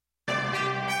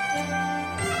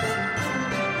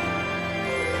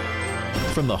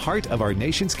From the heart of our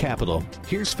nation's capital,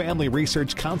 here's Family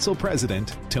Research Council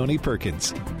President Tony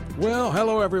Perkins. Well,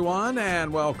 hello everyone,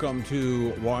 and welcome to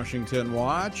Washington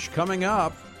Watch. Coming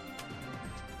up,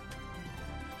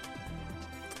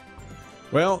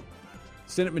 well,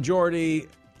 Senate Majority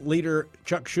Leader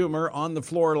Chuck Schumer on the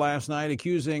floor last night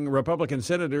accusing Republican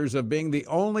senators of being the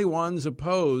only ones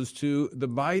opposed to the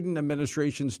Biden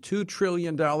administration's $2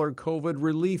 trillion COVID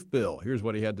relief bill. Here's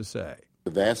what he had to say. The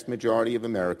vast majority of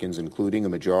Americans, including a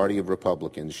majority of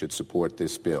Republicans, should support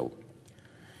this bill.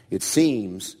 It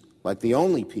seems like the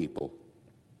only people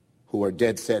who are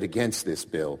dead set against this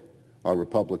bill are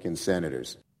Republican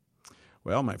senators.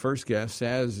 Well, my first guest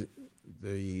says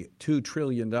the $2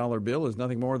 trillion bill is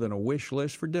nothing more than a wish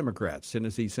list for Democrats.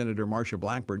 Tennessee Senator Marsha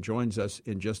Blackburn joins us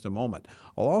in just a moment.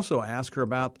 I'll also ask her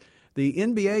about the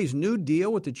NBA's new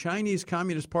deal with the Chinese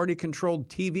Communist Party-controlled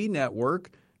TV network,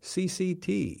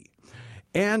 CCT.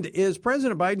 And is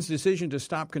President Biden's decision to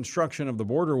stop construction of the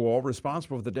border wall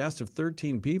responsible for the deaths of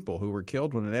 13 people who were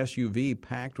killed when an SUV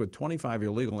packed with 25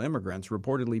 illegal immigrants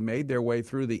reportedly made their way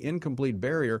through the incomplete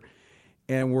barrier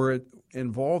and were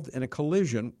involved in a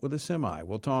collision with a semi?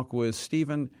 We'll talk with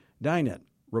Stephen Dinant,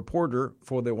 reporter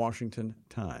for the Washington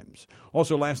Times.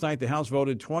 Also, last night, the House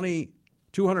voted 220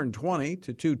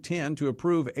 to 210 to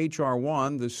approve H.R.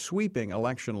 1, the sweeping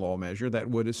election law measure that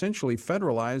would essentially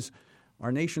federalize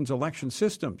our nation's election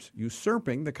systems,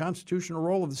 usurping the constitutional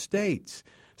role of the states.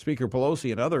 Speaker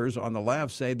Pelosi and others on the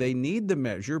left say they need the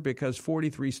measure because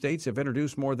 43 states have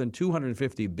introduced more than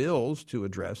 250 bills to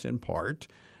address, in part,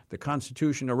 the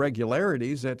constitutional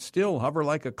irregularities that still hover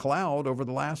like a cloud over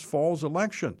the last fall's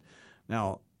election.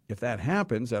 Now, if that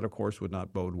happens, that, of course, would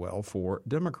not bode well for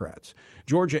Democrats.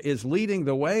 Georgia is leading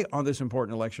the way on this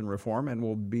important election reform and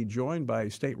will be joined by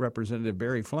State Representative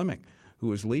Barry Fleming,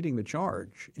 who is leading the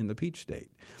charge in the Peach State.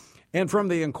 And from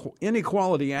the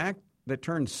Inequality Act that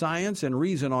turns science and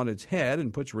reason on its head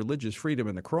and puts religious freedom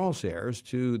in the crosshairs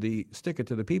to the Stick It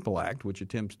to the People Act, which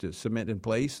attempts to cement in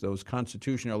place those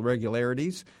constitutional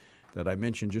irregularities that I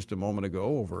mentioned just a moment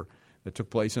ago that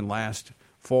took place in last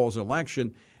fall's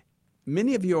election.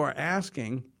 Many of you are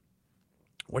asking,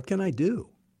 what can I do?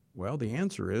 Well, the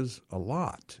answer is a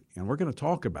lot, and we're going to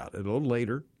talk about it a little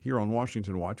later here on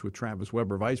Washington Watch with Travis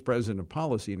Weber, Vice President of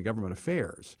Policy and Government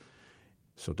Affairs.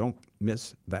 So don't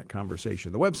miss that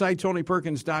conversation. The website,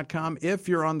 TonyPerkins.com. If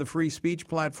you're on the free speech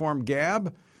platform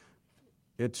Gab,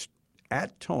 it's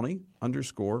at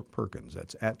Tony_Perkins.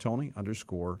 That's at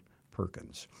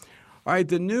Tony_Perkins. All right,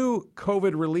 the new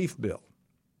COVID relief bill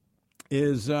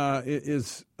is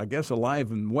I guess,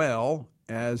 alive and well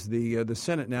as the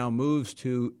Senate now moves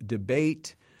to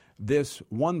debate this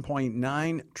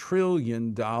 $1.9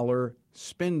 trillion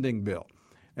spending bill.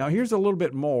 Now, here's a little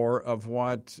bit more of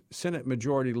what Senate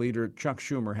Majority Leader Chuck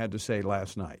Schumer had to say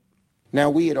last night. Now,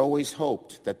 we had always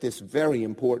hoped that this very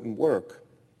important work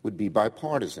would be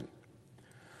bipartisan.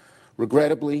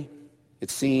 Regrettably, it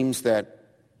seems that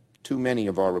too many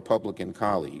of our Republican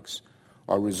colleagues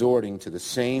are resorting to the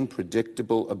same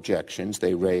predictable objections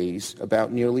they raise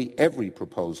about nearly every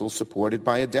proposal supported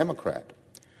by a Democrat.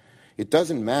 It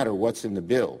doesn't matter what's in the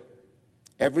bill.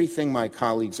 Everything my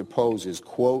colleagues oppose is,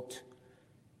 quote,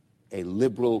 a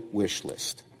liberal wish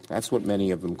list. That's what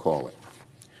many of them call it.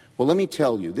 Well, let me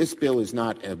tell you, this bill is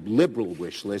not a liberal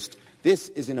wish list. This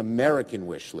is an American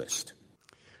wish list.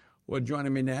 Well,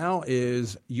 joining me now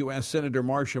is U.S. Senator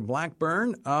Marsha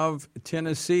Blackburn of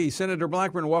Tennessee. Senator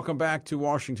Blackburn, welcome back to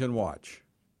Washington Watch.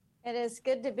 It is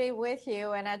good to be with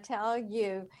you, and I tell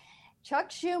you, Chuck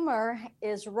Schumer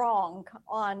is wrong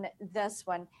on this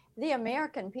one. The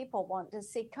American people want to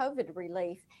see COVID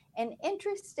relief, and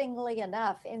interestingly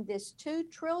enough, in this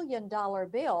 $2 trillion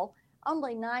bill,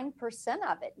 only 9%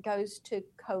 of it goes to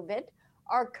COVID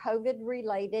or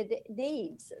COVID-related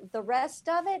needs. The rest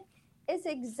of it is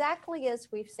exactly as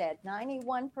we've said.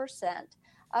 91%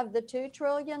 of the $2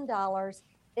 trillion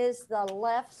is the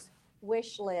left's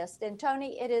wish list. And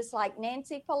Tony, it is like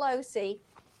Nancy Pelosi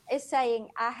is saying,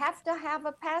 I have to have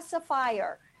a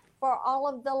pacifier for all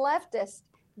of the leftists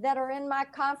that are in my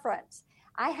conference.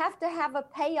 I have to have a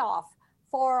payoff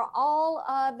for all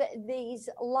of these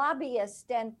lobbyists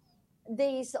and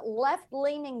these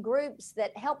left-leaning groups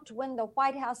that helped win the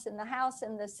White House and the House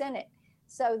and the Senate.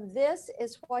 So this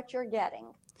is what you're getting.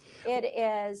 It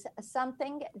is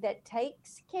something that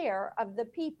takes care of the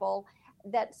people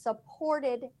that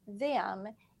supported them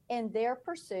in their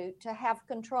pursuit to have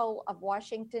control of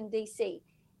Washington, D.C.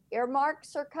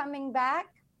 Earmarks are coming back.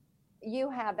 You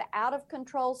have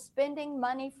out-of-control spending,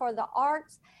 money for the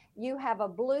arts. You have a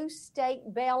blue state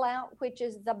bailout, which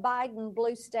is the Biden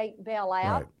blue state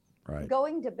bailout, right.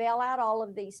 Going to bail out all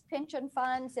of these pension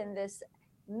funds and this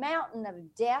mountain of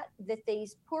debt that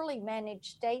these poorly managed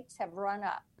states have run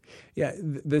up. Yeah,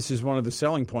 this is one of the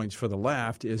selling points for the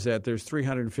left, is that there's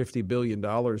 $350 billion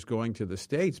going to the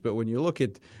states. But when you look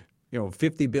at,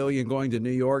 $50 billion going to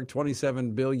New York,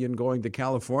 $27 billion going to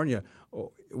California,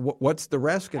 what's the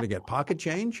rest going to get? Pocket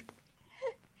change?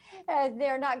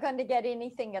 They're not going to get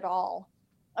anything at all,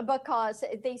 because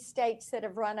these states that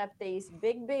have run up these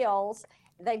big bills,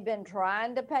 they've been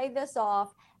trying to pay this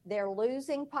off. They're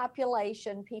losing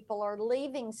population. People are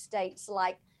leaving states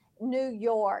like New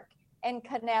York and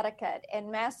Connecticut and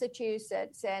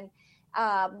Massachusetts and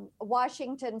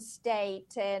Washington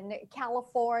State and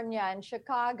California and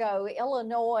Chicago,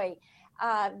 Illinois.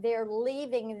 They're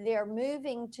leaving. They're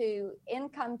moving to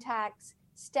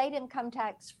state income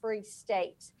tax free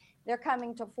states. They're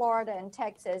coming to Florida and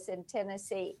Texas and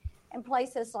Tennessee and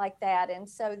places like that. And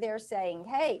so they're saying,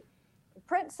 hey,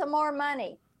 print some more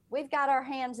money. We've got our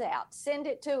hands out. Send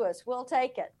it to us. We'll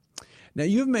take it. Now,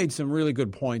 you've made some really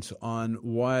good points on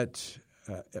what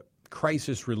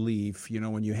crisis relief,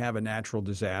 when you have a natural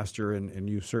disaster, and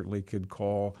you certainly could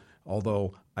call,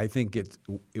 although I think it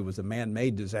was a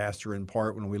man-made disaster in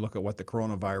part when we look at what the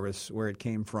coronavirus, where it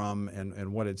came from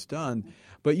and what it's done.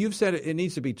 But you've said it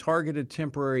needs to be targeted,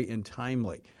 temporary, and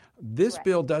timely. This Correct.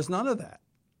 bill does none of that.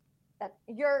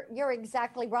 You're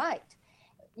exactly right.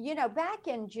 Back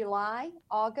in July,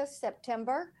 August,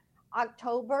 September,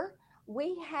 October,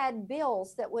 we had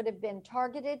bills that would have been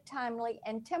targeted, timely,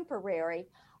 and temporary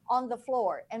on the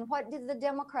floor. And what did the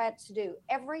Democrats do?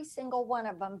 Every single one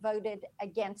of them voted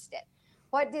against it.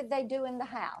 What did they do in the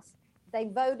House? They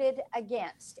voted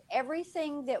against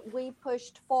everything that we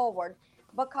pushed forward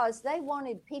because they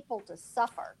wanted people to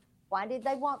suffer. Why did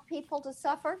they want people to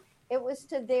suffer? It was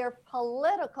to their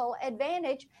political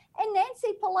advantage. And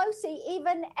Nancy Pelosi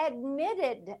even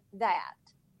admitted that.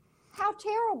 How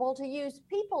terrible to use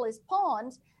people as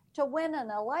pawns to win an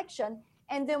election.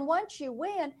 And then once you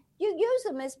win, you use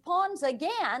them as pawns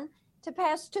again to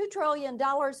pass $2 trillion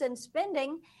in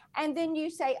spending. And then you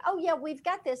say, oh, yeah, we've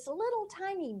got this little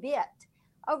tiny bit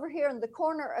over here in the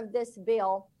corner of this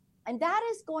bill. And that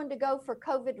is going to go for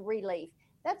COVID relief.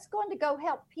 That's going to go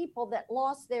help people that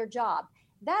lost their job.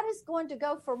 That is going to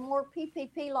go for more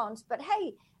PPP loans. But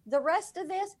hey, the rest of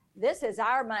this is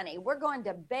our money. We're going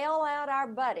to bail out our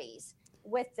buddies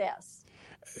with this.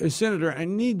 Senator, I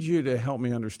need you to help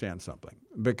me understand something,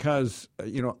 because,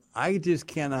 I just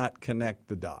cannot connect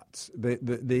the dots.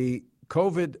 The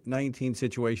COVID-19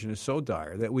 situation is so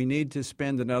dire that we need to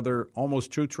spend another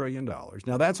almost $2 trillion.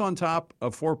 Now, that's on top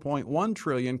of $4.1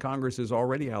 trillion Congress has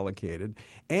already allocated,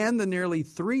 and the nearly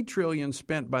 $3 trillion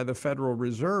spent by the Federal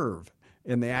Reserve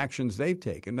in the actions they've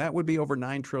taken. That would be over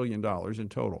 $9 trillion in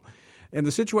total. And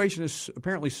the situation is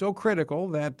apparently so critical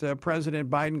that President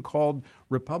Biden called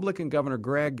Republican Governor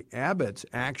Greg Abbott's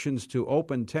actions to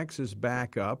open Texas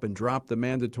back up and drop the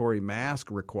mandatory mask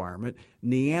requirement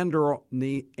Neanderthal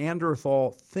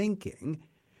thinking.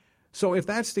 So if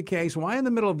that's the case, why in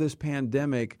the middle of this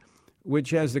pandemic,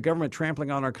 which has the government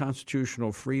trampling on our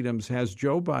constitutional freedoms, has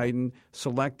Joe Biden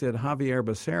selected Xavier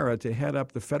Becerra to head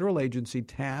up the federal agency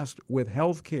tasked with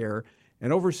health care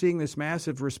and overseeing this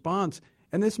massive response?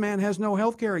 And this man has no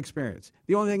health care experience.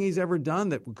 The only thing he's ever done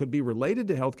that could be related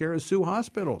to health care is sue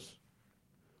hospitals.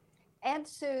 And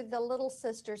sue the Little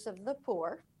Sisters of the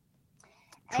Poor.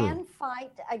 True. And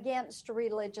fight against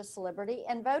religious liberty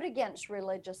and vote against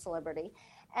religious liberty.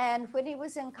 And when he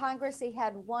was in Congress, he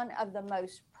had one of the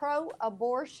most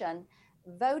pro-abortion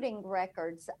voting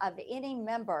records of any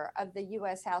member of the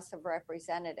U.S. House of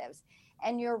Representatives.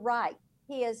 And you're right,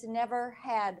 he has never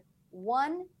had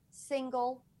one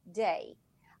single day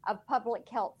of public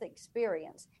health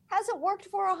experience. Hasn't worked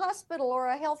for a hospital or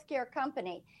a healthcare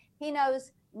company. He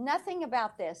knows nothing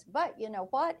about this. But you know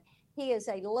what? He is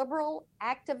a liberal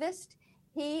activist.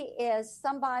 He is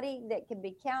somebody that can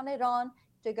be counted on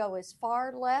to go as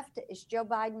far left as Joe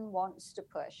Biden wants to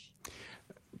push.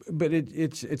 But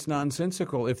it's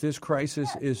nonsensical. If this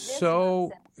crisis is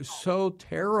so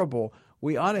terrible,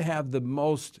 we ought to have the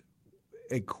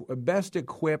best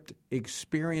equipped,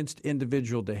 experienced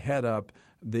individual to head up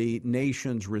the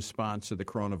nation's response to the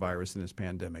coronavirus and this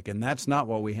pandemic. And that's not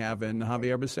what we have in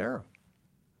Xavier Becerra.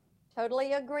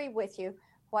 Totally agree with you.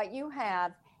 What you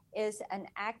have is an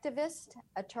activist,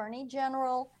 attorney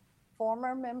general,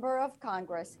 former member of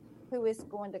Congress, who is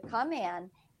going to come in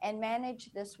and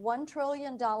manage this $1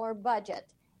 trillion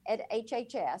budget at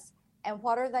HHS. And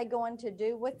what are they going to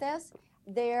do with this?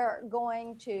 They're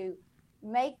going to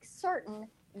make certain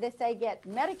that they get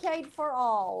Medicaid for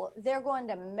all. They're going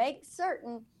to make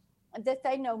certain that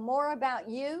they know more about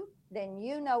you than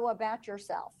you know about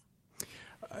yourself.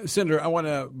 Senator, I want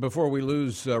to, before we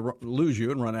lose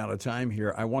you and run out of time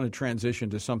here, I want to transition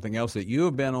to something else that you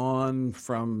have been on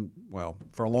for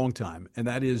a long time, and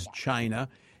that is China.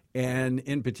 And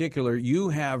in particular,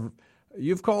 you've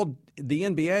called the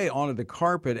NBA onto the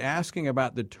carpet asking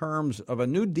about the terms of a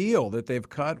new deal that they've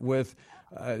cut with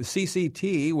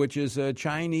CCT, which is a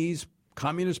Chinese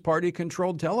Communist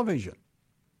Party-controlled television.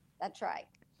 That's right.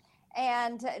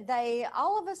 And they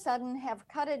all of a sudden have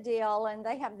cut a deal, and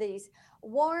they have these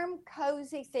warm,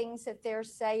 cozy things that they're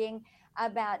saying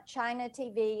about China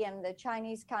TV and the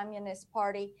Chinese Communist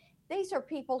Party. These are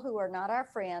people who are not our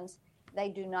friends. They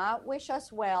do not wish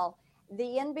us well. The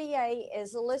NBA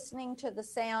is listening to the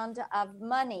sound of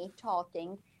money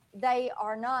talking. They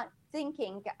are not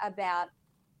thinking about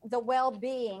the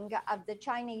well-being of the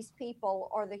Chinese people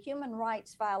or the human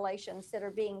rights violations that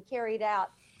are being carried out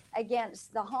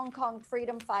against the Hong Kong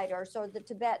freedom fighters or the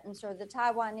Tibetans or the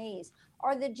Taiwanese,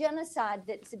 or the genocide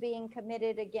that's being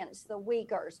committed against the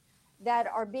Uyghurs that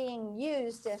are being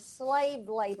used as slave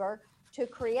labor to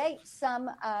create some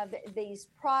of these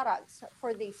products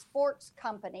for these sports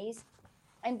companies.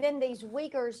 And then these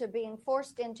Uyghurs are being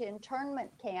forced into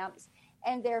internment camps,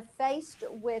 and they're faced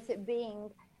with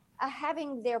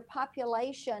having their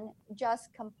population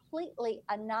just completely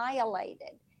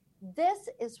annihilated. This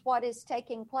is what is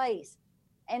taking place.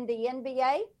 And the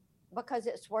NBA, because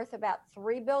it's worth about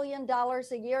 $3 billion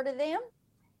a year to them,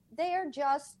 they're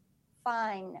just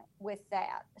fine with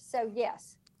that. So,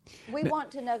 yes, we want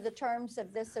to know the terms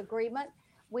of this agreement.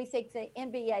 We think the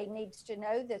NBA needs to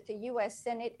know that the U.S.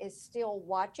 Senate is still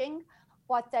watching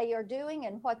what they are doing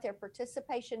and what their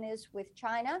participation is with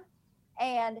China,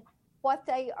 and what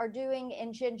they are doing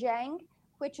in Xinjiang,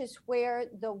 which is where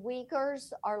the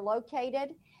Uyghurs are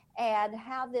located, and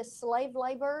how this slave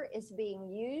labor is being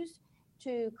used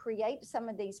to create some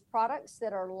of these products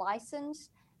that are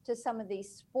licensed to some of these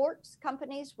sports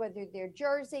companies, whether they're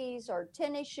jerseys or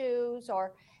tennis shoes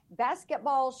or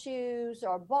basketball shoes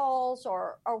or balls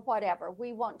or whatever.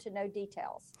 We want to know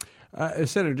details.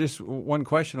 Senator, just one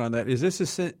question on that. Is this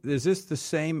the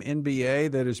same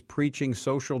NBA that is preaching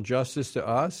social justice to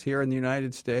us here in the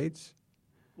United States?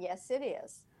 Yes, it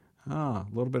is. A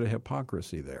little bit of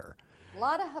hypocrisy there. A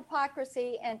lot of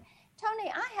hypocrisy. And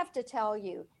Tony, I have to tell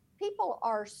you, people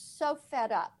are so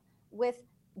fed up with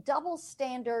double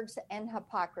standards and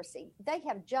hypocrisy. They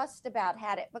have just about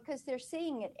had it because they're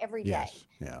seeing it every day. Yes,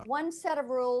 yeah. One set of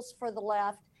rules for the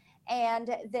left,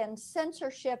 and then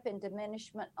censorship and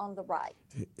diminishment on the right.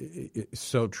 It's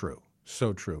so true.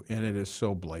 So true. And it is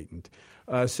so blatant.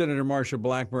 Senator Marsha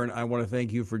Blackburn, I want to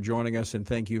thank you for joining us, and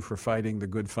thank you for fighting the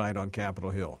good fight on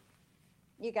Capitol Hill.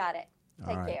 You got it.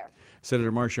 Take care.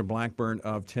 Senator Marsha Blackburn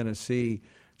of Tennessee.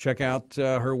 Check out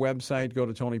her website. Go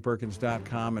to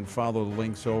TonyPerkins.com and follow the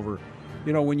links over.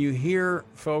 You know, when you hear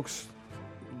folks,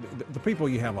 the people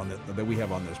you have that we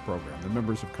have on this program, the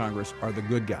members of Congress, are the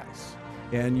good guys.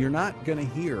 And you're not going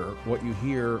to hear what you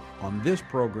hear on this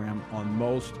program on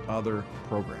most other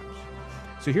programs.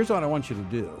 So here's what I want you to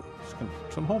do.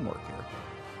 Some homework here.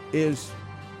 Is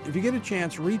if you get a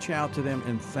chance, reach out to them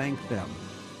and thank them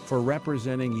for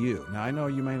representing you. Now, I know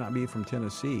you may not be from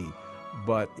Tennessee,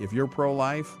 but if you're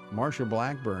pro-life, Marsha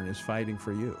Blackburn is fighting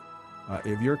for you.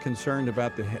 If you're concerned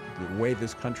about the way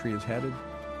this country is headed,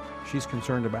 she's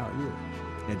concerned about you,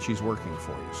 and she's working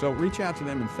for you. So reach out to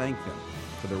them and thank them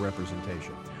for their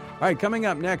representation. All right, coming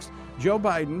up next, Joe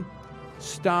Biden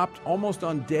stopped almost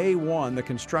on day one the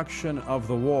construction of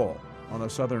the wall on the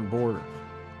southern border.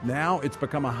 Now it's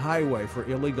become a highway for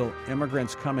illegal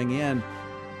immigrants coming in,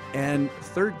 and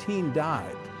 13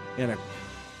 died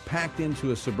packed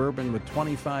into a Suburban with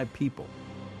 25 people.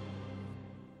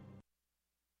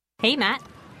 Hey, Matt.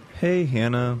 Hey,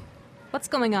 Hannah. What's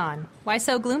going on? Why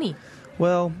so gloomy?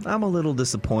 Well, I'm a little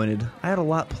disappointed. I had a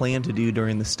lot planned to do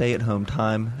during the stay-at-home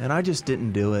time, and I just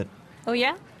didn't do it. Oh,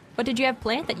 yeah? What did you have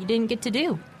planned that you didn't get to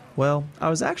do? Well, I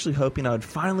was actually hoping I would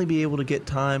finally be able to get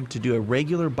time to do a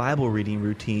regular Bible reading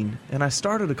routine, and I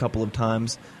started a couple of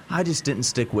times. I just didn't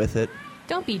stick with it.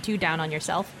 Don't be too down on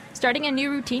yourself. Starting a new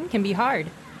routine can be hard,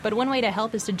 but one way to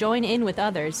help is to join in with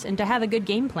others and to have a good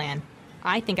game plan.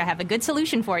 I think I have a good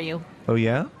solution for you. Oh,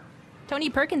 yeah? Tony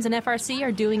Perkins and FRC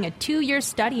are doing a 2-year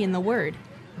study in the Word.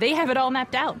 They have it all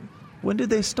mapped out. When did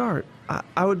they start?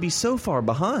 I would be so far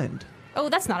behind. Oh,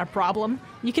 that's not a problem.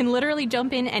 You can literally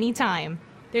jump in anytime.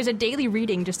 There's a daily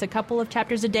reading, just a couple of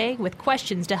chapters a day, with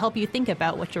questions to help you think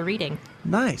about what you're reading.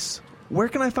 Nice. Where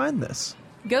can I find this?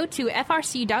 Go to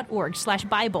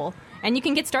frc.org/Bible, and you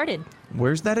can get started.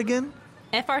 Where's that again?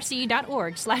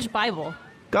 frc.org/Bible.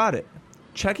 Got it.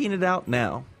 Checking it out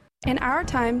now. In our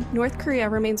time, North Korea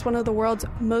remains one of the world's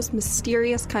most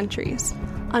mysterious countries.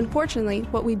 Unfortunately,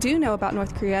 what we do know about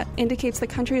North Korea indicates the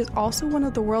country is also one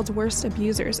of the world's worst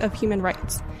abusers of human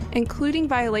rights, including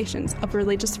violations of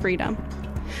religious freedom.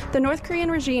 The North Korean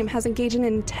regime has engaged in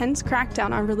an intense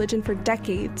crackdown on religion for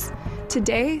decades.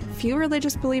 Today, few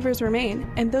religious believers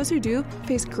remain, and those who do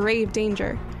face grave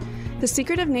danger. The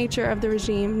secretive nature of the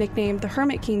regime, nicknamed the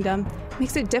Hermit Kingdom,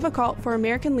 makes it difficult for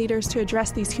American leaders to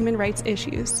address these human rights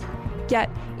issues. Yet,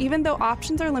 even though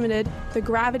options are limited, the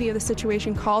gravity of the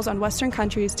situation calls on Western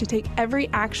countries to take every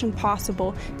action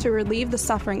possible to relieve the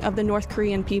suffering of the North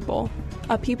Korean people,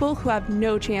 a people who have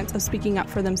no chance of speaking up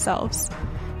for themselves.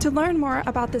 To learn more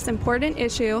about this important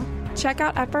issue, check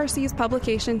out FRC's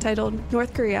publication titled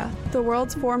North Korea, the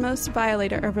World's Foremost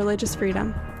Violator of Religious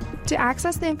Freedom. To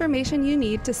access the information you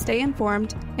need to stay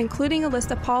informed, including a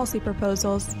list of policy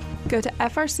proposals, go to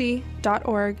frc.org/North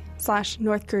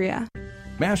Korea.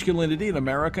 Masculinity in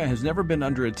America has never been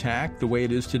under attack the way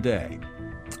it is today.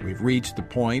 We've reached the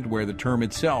point where the term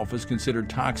itself is considered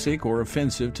toxic or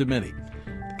offensive to many.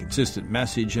 The consistent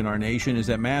message in our nation is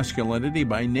that masculinity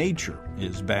by nature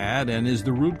is bad and is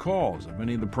the root cause of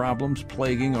many of the problems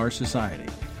plaguing our society.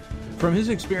 From his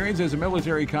experience as a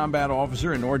military combat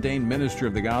officer and ordained minister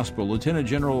of the gospel, Lieutenant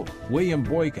General William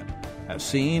Boykin has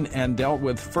seen and dealt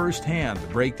with firsthand the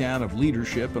breakdown of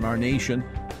leadership in our nation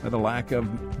by the lack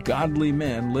of godly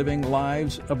men living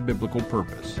lives of biblical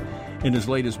purpose. In his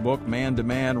latest book, Man to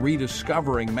Man,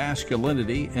 Rediscovering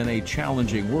Masculinity in a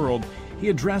Challenging World, he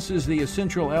addresses the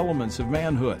essential elements of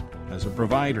manhood as a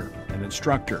provider, an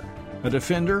instructor, a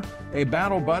defender, a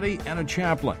battle buddy, and a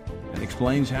chaplain, and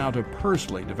explains how to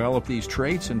personally develop these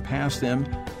traits and pass them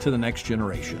to the next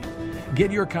generation.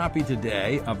 Get your copy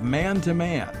today of Man to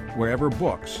Man, wherever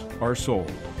books are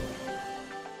sold.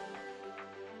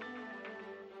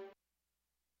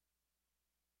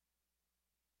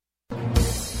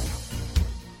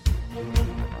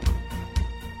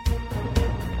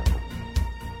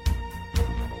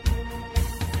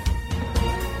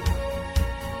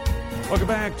 Welcome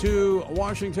back to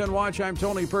Washington Watch. I'm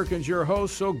Tony Perkins, your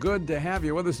host. So good to have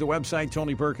you with us. The website,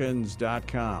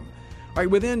 TonyPerkins.com. All right,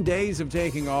 within days of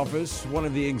taking office, one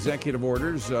of the executive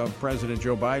orders of President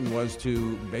Joe Biden was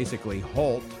to basically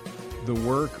halt the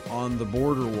work on the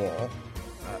border wall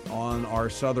on our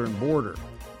southern border.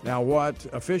 Now, what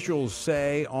officials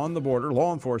say on the border,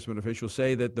 law enforcement officials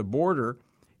say that the border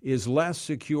is less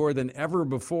secure than ever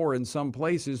before in some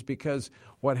places, because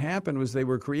what happened was they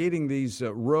were creating these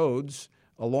roads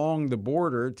along the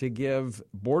border to give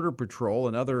Border Patrol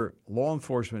and other law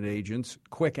enforcement agents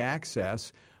quick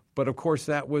access. But of course,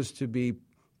 that was to be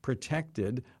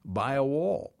protected by a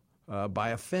wall, by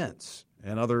a fence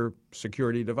and other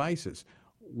security devices.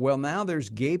 Well, now there's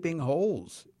gaping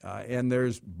holes,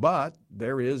 but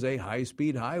there is a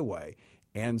high-speed highway,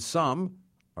 and some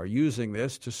are using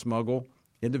this to smuggle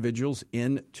individuals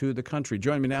into the country.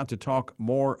 Joining me now to talk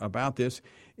more about this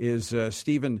is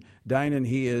Stephen Dinan.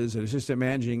 He is an assistant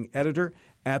managing editor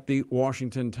at the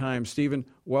Washington Times. Stephen,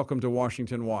 welcome to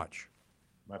Washington Watch.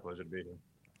 My pleasure to be here.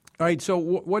 All right, so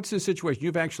what's the situation?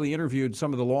 You've actually interviewed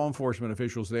some of the law enforcement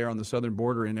officials there on the southern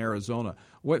border in Arizona.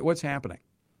 What's happening?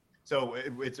 So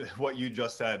it's what you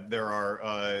just said. There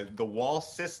are the wall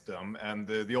system, and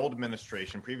the old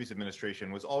administration, previous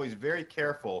administration, was always very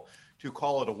careful to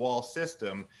call it a wall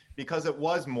system because it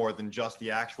was more than just the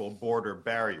actual border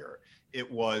barrier. It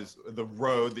was the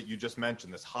road that you just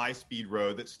mentioned, this high-speed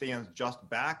road that stands just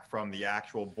back from the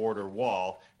actual border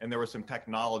wall, and there was some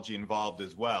technology involved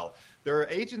as well. There are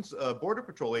agents, Border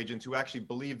Patrol agents, who actually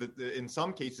believe that in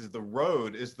some cases the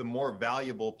road is the more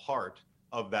valuable part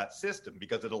of that system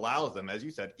because it allows them, as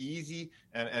you said, easy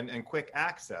and quick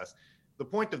access. The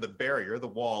point of the barrier, the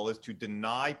wall, is to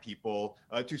deny people,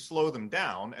 to slow them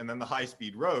down, and then the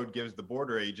high-speed road gives the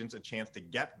border agents a chance to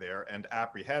get there and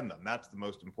apprehend them. That's the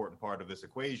most important part of this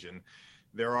equation.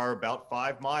 There are about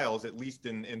 5 miles, at least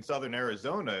in southern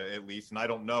Arizona, at least, and I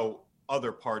don't know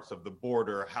other parts of the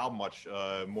border, how much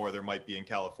more there might be in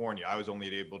California. I was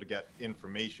only able to get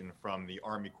information from the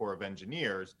Army Corps of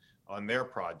Engineers on their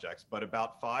projects, but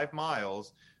about 5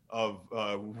 miles of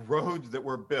roads that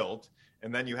were built,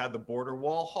 and then you had the border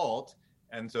wall halt,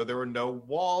 and so there were no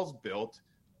walls built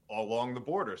along the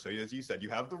border. So as you said, you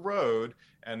have the road,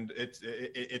 and it's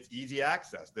easy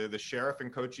access. The sheriff in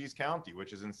Cochise County,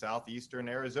 which is in southeastern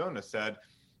Arizona, said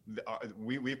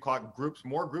we've caught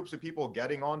more groups of people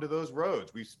getting onto those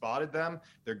roads. We've spotted them.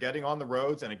 They're getting on the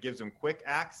roads, and it gives them quick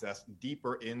access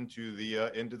deeper into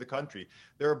the country.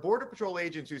 There are Border Patrol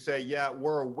agents who say, yeah,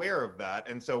 we're aware of that,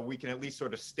 and so we can at least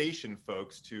sort of station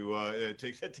folks to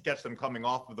catch them coming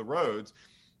off of the roads.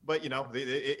 But,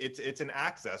 it's an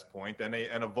access point and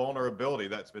a vulnerability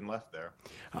that's been left there.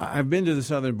 I've been to the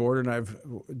southern border, and I've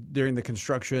during the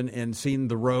construction and seen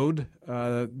the road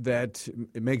that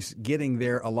it makes getting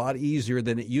there a lot easier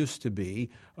than it used to be.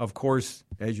 Of course,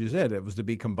 as you said, it was to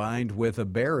be combined with a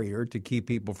barrier to keep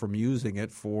people from using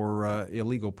it for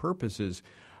illegal purposes.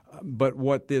 But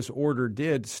what this order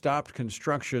did stopped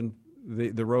construction.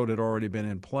 The road had already been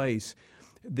in place.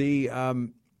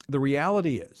 The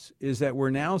reality is that we're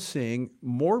now seeing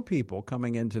more people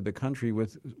coming into the country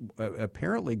with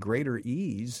apparently greater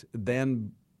ease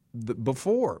than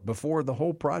before the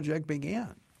whole project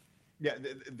began. Yeah,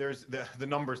 there's the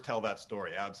numbers tell that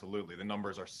story. Absolutely. The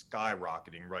numbers are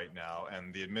skyrocketing right now.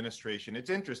 And the administration,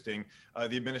 it's interesting,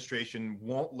 the administration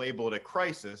won't label it a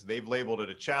crisis. They've labeled it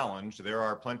a challenge. There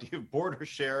are plenty of border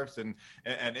sheriffs and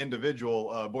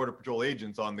individual Border Patrol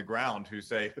agents on the ground who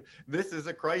say, this is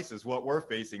a crisis, what we're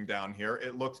facing down here.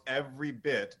 It looks every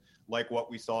bit like what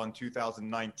we saw in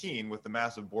 2019 with the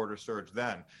massive border surge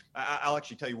then. I'll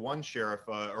actually tell you, one sheriff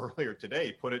earlier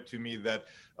today put it to me that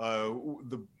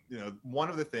one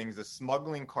of the things, the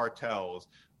smuggling cartels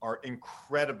are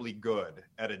incredibly good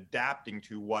at adapting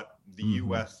to what the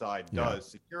U.S. side does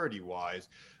security-wise.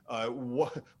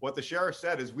 What the sheriff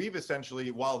said is we've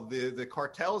essentially, while the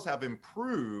cartels have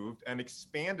improved and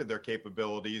expanded their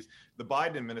capabilities, the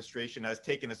Biden administration has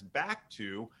taken us back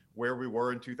to where we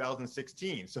were in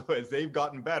 2016. So as they've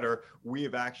gotten better, we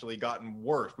have actually gotten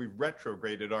worse. We've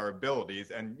retrograded our abilities,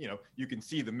 and you can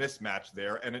see the mismatch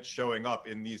there, and it's showing up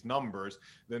in these numbers.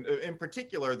 Then, in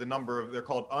particular, the number of, they're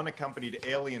called unaccompanied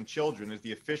alien children is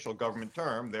the official government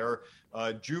term. They're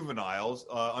juveniles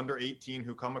under 18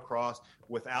 who come across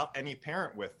without any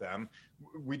parent with them.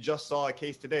 We just saw a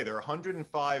case today. There are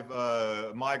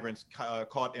 105 migrants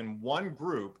caught in one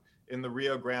group in the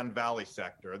Rio Grande Valley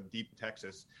sector, deep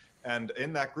Texas. And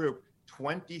in that group,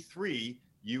 23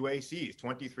 UACs,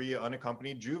 23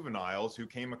 unaccompanied juveniles who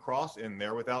came across in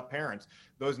there without parents.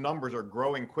 Those numbers are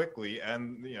growing quickly,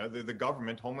 and the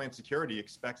government, Homeland Security,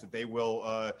 expects that they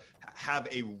will have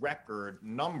a record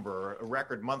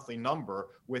monthly number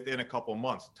within a couple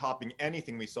months, topping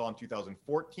anything we saw in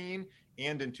 2014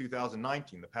 and in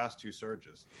 2019, the past two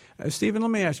surges. Stephen,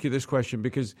 let me ask you this question,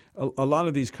 because a lot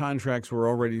of these contracts were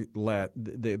already let.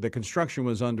 The construction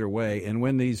was underway, and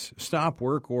when these stop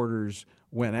work orders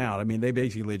went out, I mean, they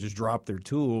basically just dropped their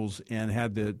tools and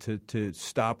had to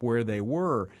stop where they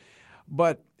were.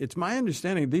 But it's my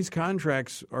understanding these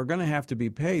contracts are going to have to be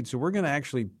paid, so we're going to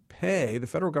actually pay, the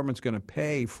federal government's going to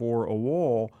pay for a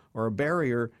wall or a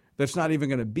barrier that's not even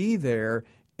going to be there.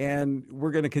 And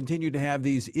we're going to continue to have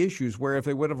these issues where if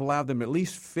they would have allowed them at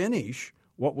least finish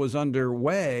what was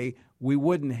underway, we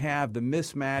wouldn't have the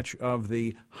mismatch of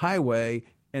the highway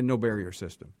and no barrier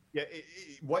system. Yeah,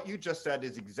 what you just said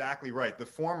is exactly right. The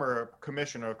former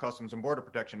Commissioner of Customs and Border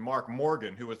Protection, Mark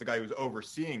Morgan, who was the guy who was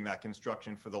overseeing that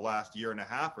construction for the last year and a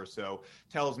half or so,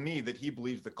 tells me that he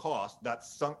believes that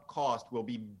sunk cost will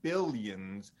be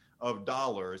billions of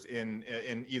dollars in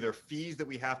either fees that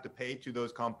we have to pay to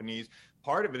those companies.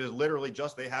 Part of it is literally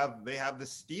just they have the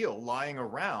steel lying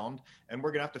around, and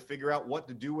we're gonna have to figure out what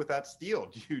to do with that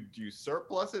steel. Do you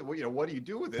surplus it? Well, what do you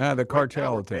do with it? The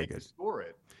cartel will take it. Store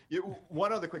it.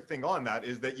 One other quick thing on that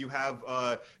is that you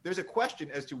have there's a question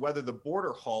as to whether the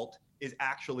border halt is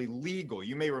actually legal.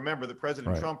 You may remember that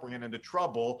President Trump ran into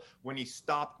trouble when he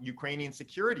stopped Ukrainian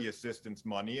security assistance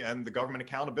money, and the Government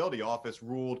Accountability Office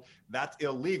ruled that's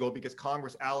illegal because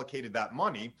Congress allocated that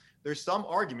money. There's some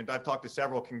argument, I've talked to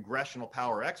several congressional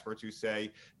power experts who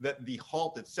say that the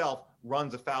halt itself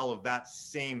runs afoul of that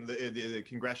same, the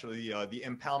congressional, the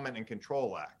Impoundment and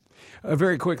Control Act.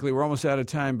 Very quickly, we're almost out of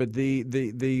time, but the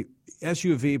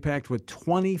SUV packed with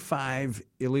 25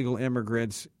 illegal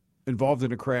immigrants involved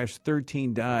in a crash,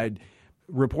 13 died.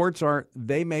 Reports are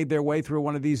they made their way through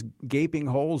one of these gaping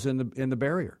holes in the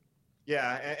barrier.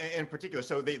 Yeah, in particular,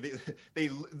 so they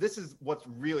this is what's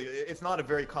really, it's not a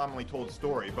very commonly told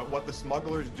story, but what the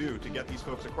smugglers do to get these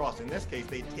folks across, in this case,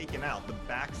 they'd taken out the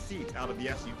back seats out of the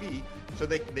SUV so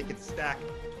they could stack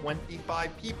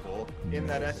 25 people in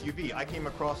that SUV. I came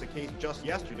across a case just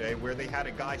yesterday where they had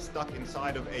a guy stuck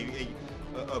inside of a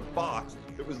box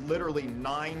that was literally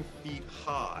 9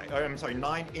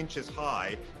 inches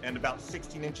high and about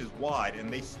 16 inches wide, and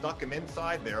they stuck him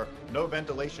inside there, no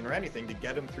ventilation or anything, to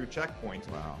get him through checkpoints.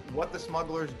 Wow. What the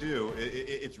smugglers do,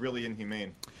 it's really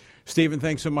inhumane. Stephen,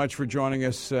 thanks so much for joining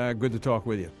us. Good to talk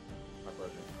with you. My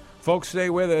pleasure. Folks, stay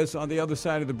with us. On the other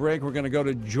side of the break, we're going to go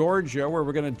to Georgia, where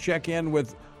we're going to check in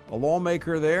with a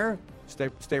lawmaker there,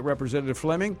 State Representative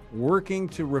Fleming, working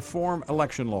to reform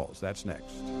election laws. That's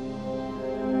next.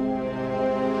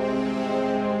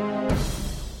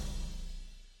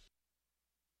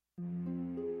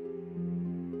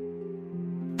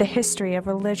 The history of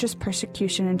religious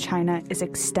persecution in China is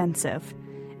extensive,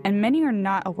 and many are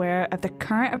not aware of the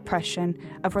current oppression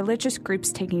of religious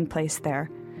groups taking place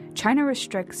there. China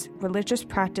restricts religious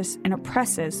practice and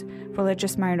oppresses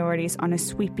religious minorities on a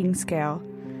sweeping scale.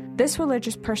 This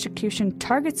religious persecution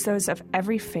targets those of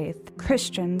every faith.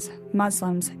 Christians,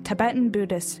 Muslims, Tibetan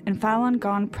Buddhists, and Falun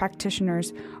Gong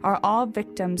practitioners are all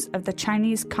victims of the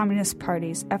Chinese Communist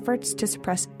Party's efforts to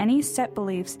suppress any set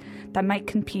beliefs that might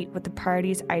compete with the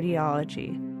party's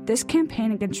ideology. This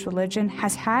campaign against religion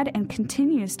has had and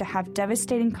continues to have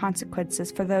devastating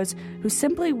consequences for those who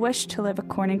simply wish to live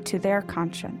according to their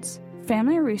conscience.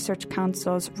 Family Research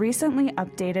Council's recently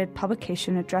updated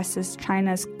publication addresses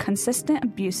China's consistent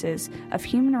abuses of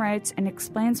human rights and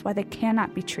explains why they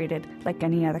cannot be treated like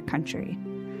any other country.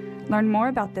 Learn more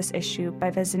about this issue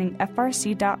by visiting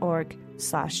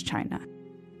frc.org/China.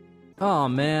 Oh,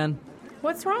 man.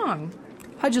 What's wrong?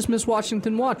 I just missed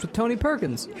Washington Watch with Tony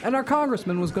Perkins, and our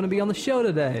congressman was going to be on the show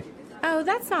today. Oh,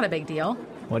 that's not a big deal.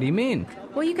 What do you mean?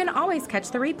 Well, you can always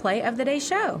catch the replay of the day's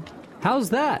show.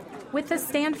 How's that? With the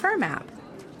Stand Firm app.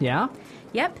 Yeah?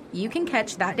 Yep, you can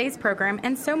catch that day's program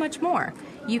and so much more.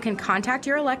 You can contact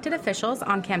your elected officials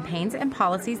on campaigns and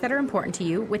policies that are important to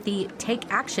you with the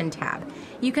Take Action tab.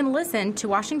 You can listen to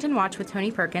Washington Watch with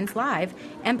Tony Perkins live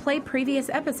and play previous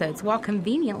episodes while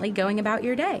conveniently going about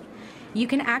your day. You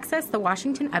can access the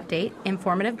Washington Update,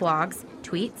 informative blogs,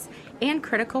 tweets, and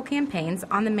critical campaigns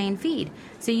on the main feed,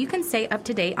 so you can stay up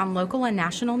to date on local and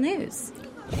national news.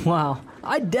 Wow,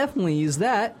 I definitely use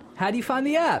that. How do you find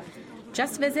the app?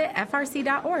 Just visit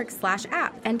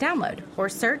frc.org/app and download, or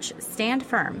search Stand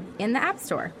Firm in the App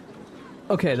Store.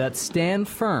 Okay, that's Stand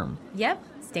Firm. Yep,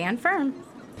 Stand Firm.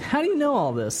 How do you know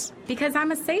all this? Because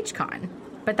I'm a SageCon,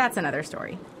 but that's another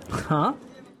story. Huh?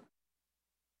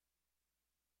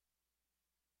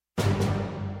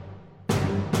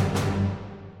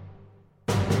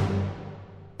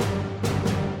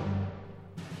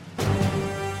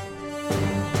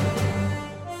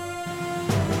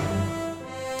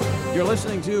 You're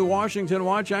listening to Washington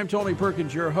Watch. I'm Tony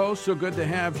Perkins, your host. So good to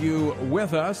have you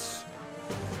with us.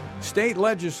 State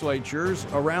legislatures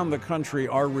around the country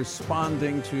are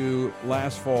responding to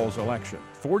last fall's election.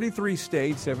 43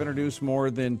 states have introduced more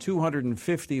than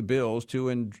 250 bills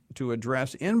to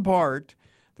address, in part,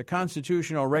 the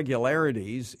constitutional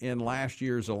irregularities in last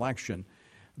year's election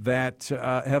that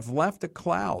have left a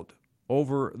cloud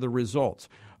over the results.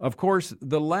 Of course,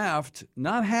 the left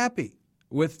not happy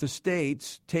with the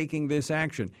states taking this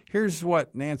action. Here's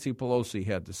what Nancy Pelosi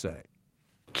had to say.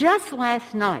 Just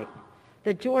last night,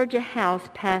 the Georgia House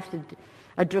passed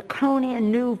a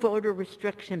draconian new voter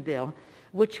restriction bill,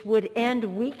 which would end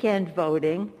weekend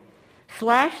voting,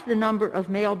 slash the number of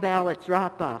mail ballot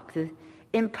drop boxes,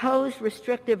 impose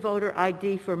restrictive voter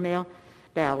ID for mail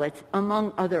ballots,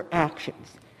 among other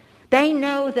actions. They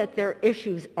know that their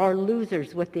issues are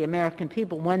losers with the American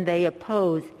people when they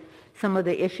oppose some of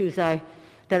the issues that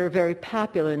are very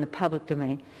popular in the public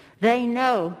domain. They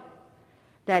know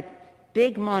that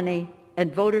big money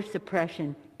and voter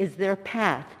suppression is their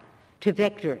path to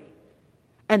victory.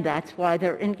 And that's why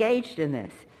they're engaged in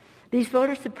this. These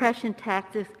voter suppression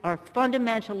tactics are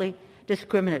fundamentally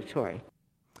discriminatory.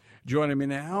 Joining me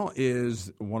now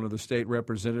is one of the state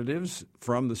representatives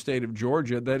from the state of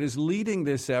Georgia that is leading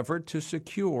this effort to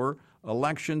secure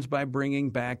elections by bringing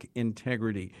back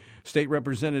integrity. State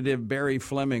Representative Barry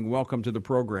Fleming, welcome to the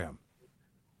program.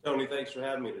 Tony, thanks for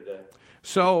having me today.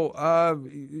 So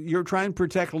you're trying to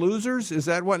protect losers? Is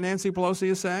that what Nancy Pelosi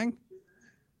is saying?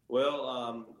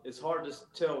 Well, it's hard to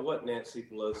tell what Nancy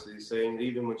Pelosi is saying,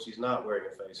 even when she's not wearing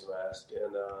a face mask.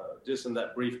 And just in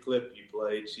that brief clip you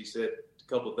played, she said a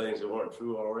couple of things that weren't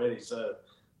true already. So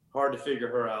hard to figure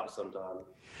her out sometimes.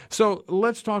 So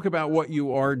let's talk about what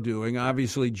you are doing.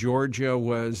 Obviously, Georgia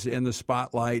was in the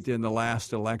spotlight in the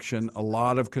last election. A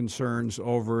lot of concerns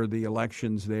over the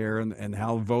elections there and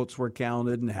how votes were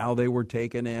counted and how they were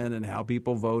taken in and how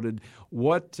people voted.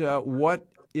 What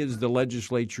is the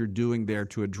legislature doing there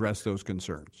to address those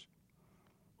concerns?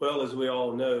 Well, as we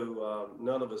all know,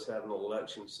 none of us have an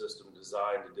election system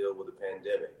designed to deal with a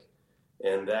pandemic.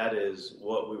 And that is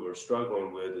what we were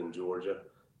struggling with in Georgia.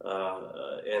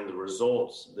 And the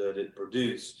results that it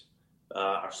produced,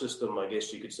 our system, I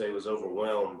guess you could say, was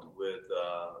overwhelmed with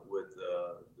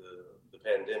the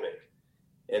pandemic.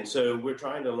 And so we're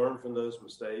trying to learn from those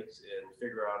mistakes and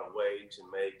figure out a way to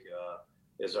make,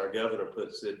 as our governor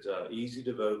puts it, easy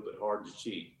to vote but hard to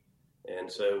cheat.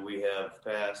 And so we have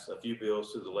passed a few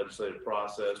bills through the legislative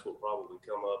process. We'll probably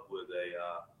come up with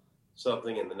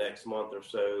something in the next month or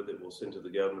so that we'll send to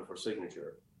the governor for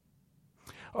signature.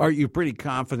 Are you pretty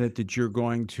confident that you're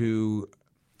going to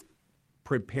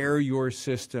prepare your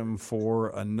system for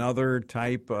another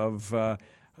type of,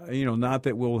 not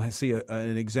that we'll see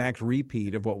an exact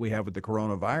repeat of what we have with the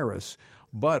coronavirus,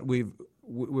 but we've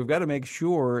got to make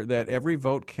sure that every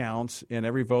vote counts and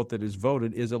every vote that is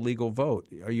voted is a legal vote.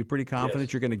 Are you pretty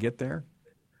confident you're going to get there?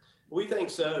 We think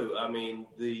so. I mean,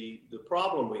 the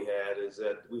problem we had is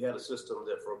that we had a system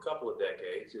that for a couple of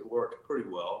decades, it worked pretty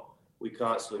well. We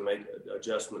constantly make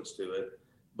adjustments to it.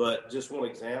 But just one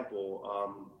example,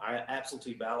 our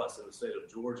absentee ballots in the state of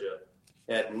Georgia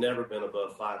had never been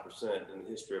above 5% in the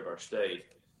history of our state.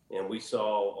 And we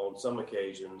saw on some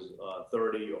occasions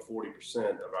 30 or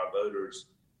 40% of our voters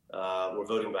were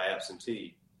voting by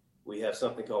absentee. We have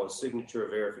something called a signature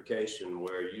verification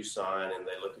where you sign and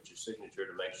they look at your signature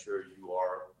to make sure you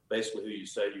are basically who you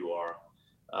say you are.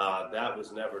 That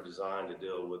was never designed to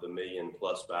deal with 1 million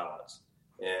plus ballots.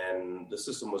 And the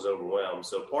system was overwhelmed.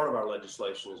 So part of our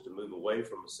legislation is to move away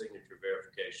from a signature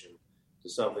verification to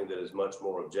something that is much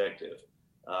more objective.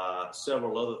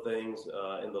 Several other things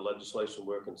in the legislation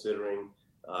we're considering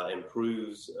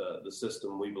improves the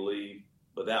system, we believe,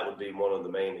 but that would be one of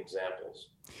the main examples.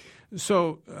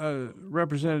 So,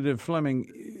 Representative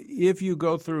Fleming, if you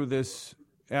go through this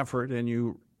effort and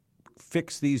you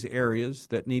fix these areas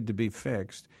that need to be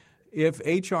fixed, if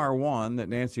H.R. 1 that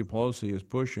Nancy Pelosi is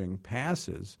pushing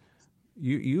passes,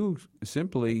 you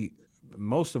simply,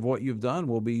 most of what you've done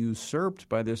will be usurped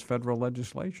by this federal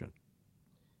legislation.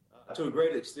 To a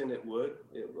great extent, it would.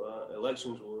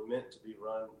 Elections were meant to be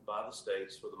run by the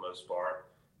states for the most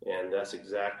part, and that's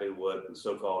exactly what the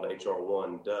so-called H.R.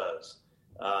 1 does.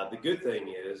 The good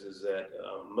thing is that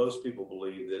most people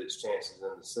believe that its chances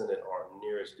in the Senate aren't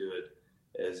near as good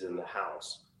as in the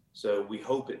House. So we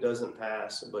hope it doesn't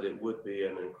pass, but it would be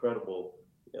an incredible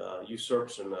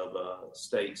usurpation of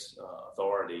states'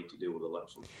 authority to deal with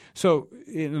elections. So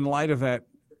in light of that,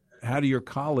 how do your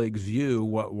colleagues view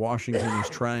what Washington is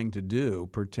trying to do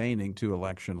pertaining to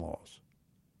election laws?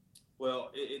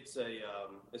 Well, it's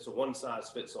a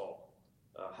one-size-fits-all.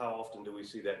 How often do we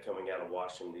see that coming out of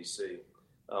Washington, D.C.?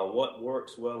 What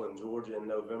works well in Georgia in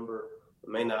November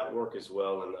may not work as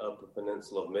well in the Upper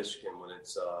Peninsula of Michigan when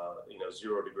it's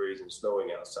 0 degrees and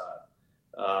snowing outside.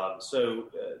 So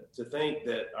to think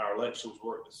that our elections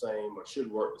work the same or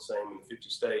should work the same in 50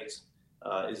 states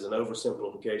is an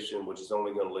oversimplification, which is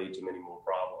only going to lead to many more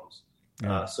problems.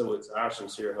 Yeah. So it's our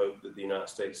sincere hope that the United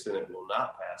States Senate will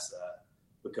not pass that,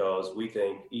 because we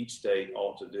think each state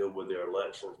ought to deal with their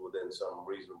elections within some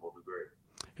reasonable degree.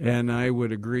 And I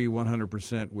would agree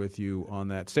 100% with you on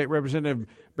that. State Representative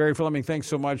Barry Fleming, thanks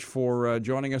so much for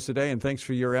joining us today, and thanks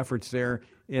for your efforts there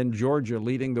in Georgia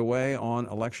leading the way on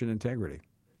election integrity.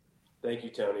 Thank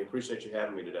you, Tony. Appreciate you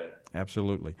having me today.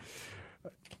 Absolutely.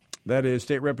 That is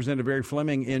State Representative Barry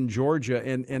Fleming in Georgia.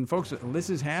 And folks, this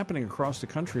is happening across the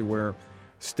country where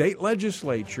state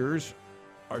legislatures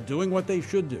are doing what they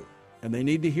should do, and they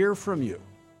need to hear from you.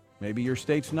 Maybe your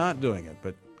state's not doing it,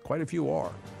 but quite a few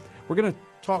are. We're going to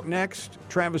talk next.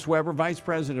 Travis Weber, Vice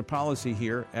President of Policy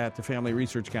here at the Family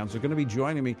Research Council, is going to be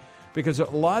joining me because a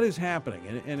lot is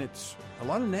happening, and it's a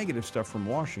lot of negative stuff from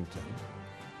Washington,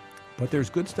 but there's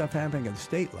good stuff happening at the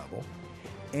state level,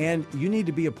 and you need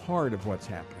to be a part of what's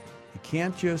happening. You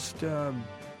can't just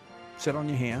sit on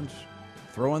your hands,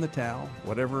 throw in the towel,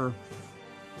 whatever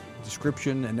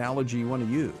description, analogy you want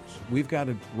to use. We've got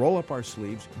to roll up our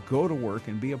sleeves, go to work,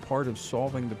 and be a part of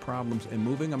solving the problems and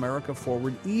moving America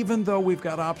forward, even though we've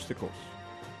got obstacles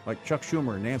like Chuck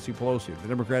Schumer and Nancy Pelosi, the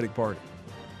Democratic Party.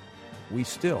 We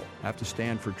still have to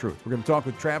stand for truth. We're going to talk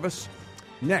with Travis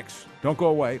next. Don't go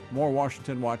away. More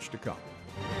Washington Watch to come.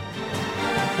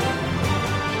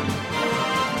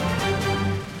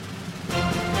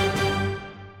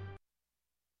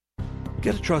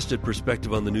 Get a trusted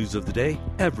perspective on the news of the day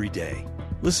every day.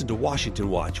 Listen to Washington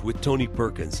Watch with Tony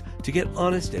Perkins to get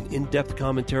honest and in-depth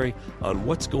commentary on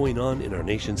what's going on in our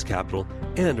nation's capital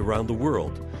and around the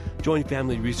world. Join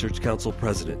Family Research Council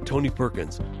President Tony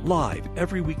Perkins live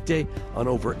every weekday on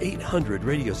over 800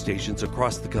 radio stations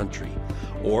across the country.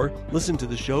 Or listen to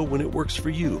the show when it works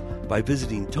for you by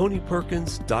visiting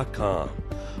TonyPerkins.com.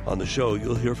 On the show,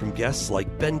 you'll hear from guests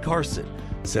like Ben Carson,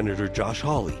 Senator Josh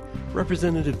Hawley,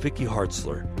 Representative Vicky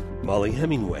Hartzler, Molly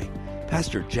Hemingway,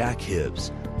 Pastor Jack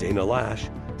Hibbs, Dana Lash,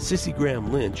 Sissy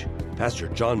Graham Lynch, Pastor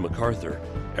John MacArthur,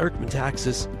 Eric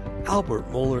Metaxas, Albert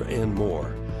Mohler, and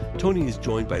more. Tony is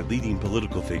joined by leading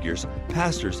political figures,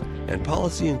 pastors, and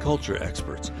policy and culture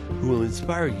experts who will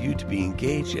inspire you to be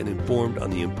engaged and informed on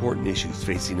the important issues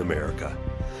facing America.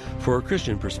 For a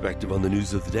Christian perspective on the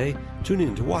news of the day, tune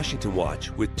in to Washington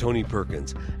Watch with Tony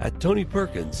Perkins at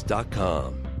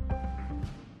TonyPerkins.com.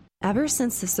 Ever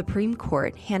since the Supreme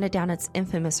Court handed down its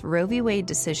infamous Roe v. Wade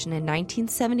decision in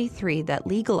 1973 that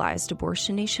legalized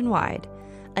abortion nationwide,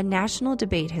 a national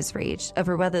debate has raged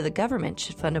over whether the government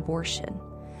should fund abortion.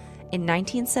 In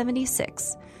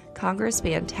 1976, Congress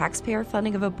banned taxpayer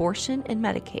funding of abortion and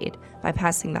Medicaid by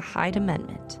passing the Hyde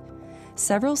Amendment.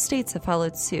 Several states have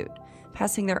followed suit,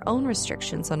 passing their own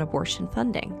restrictions on abortion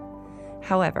funding.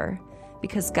 However,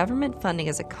 because government funding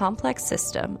is a complex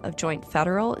system of joint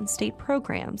federal and state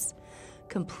programs,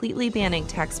 completely banning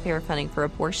taxpayer funding for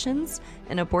abortions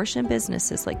and abortion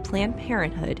businesses like Planned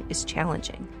Parenthood is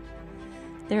challenging.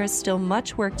 There is still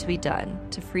much work to be done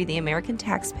to free the American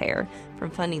taxpayer from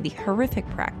funding the horrific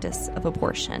practice of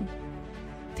abortion.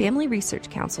 Family Research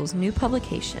Council's new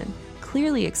publication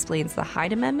clearly explains the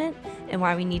Hyde Amendment and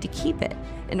why we need to keep it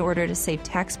in order to save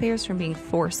taxpayers from being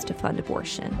forced to fund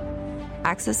abortion.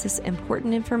 Access this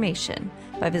important information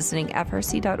by visiting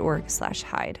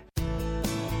frc.org/Hyde.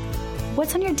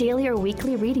 What's on your daily or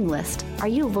weekly reading list? Are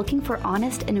you looking for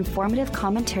honest and informative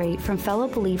commentary from fellow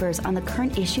believers on the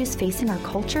current issues facing our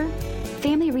culture?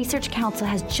 Family Research Council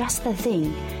has just the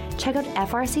thing. Check out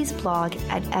FRC's blog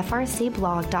at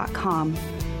frcblog.com.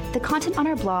 The content on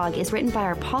our blog is written by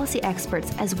our policy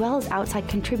experts as well as outside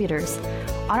contributors.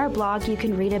 On our blog, you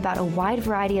can read about a wide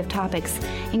variety of topics,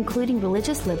 including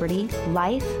religious liberty,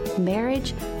 life,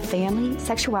 marriage, family,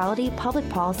 sexuality, public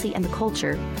policy, and the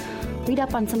culture. Read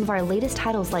up on some of our latest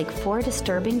titles like 4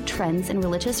 Disturbing Trends in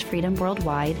Religious Freedom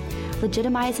Worldwide,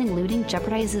 Legitimizing Looting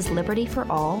Jeopardizes Liberty for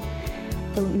All,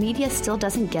 The Media Still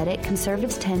Doesn't Get It,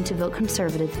 Conservatives Tend to Vote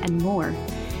Conservative, and more.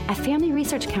 At Family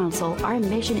Research Council, our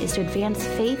mission is to advance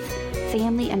faith,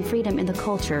 family, and freedom in the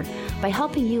culture by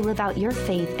helping you live out your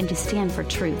faith and to stand for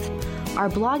truth. Our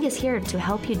blog is here to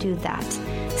help you do that.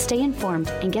 Stay informed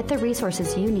and get the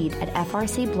resources you need at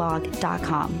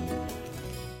frcblog.com.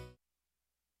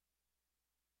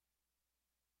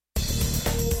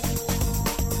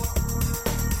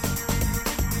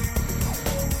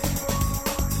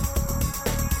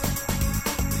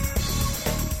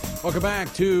 Welcome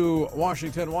back to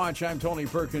Washington Watch. I'm Tony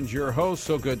Perkins, your host.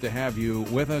 So good to have you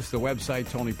with us. The website,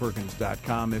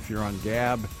 TonyPerkins.com. If you're on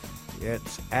Gab,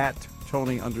 it's at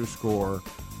Tony_Perkins.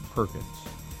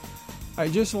 I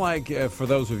just like, for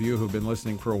those of you who've been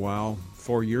listening for a while,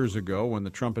 4 years ago when the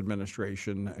Trump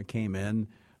administration came in,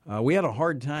 we had a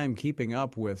hard time keeping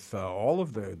up with all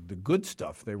of the good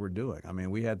stuff they were doing. I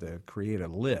mean, we had to create a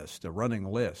list, a running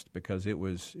list, because it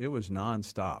was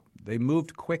nonstop. They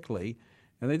moved quickly.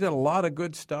 And they did a lot of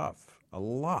good stuff, a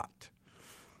lot.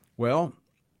 Well,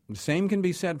 the same can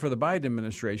be said for the Biden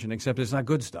administration, except it's not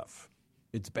good stuff.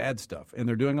 It's bad stuff, and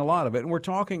they're doing a lot of it, and we're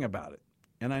talking about it.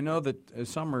 And I know that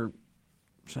some are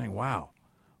saying, wow,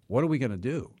 what are we going to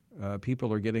do?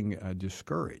 People are getting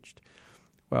discouraged.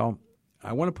 Well,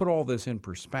 I want to put all this in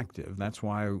perspective. That's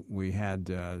why we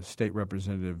had State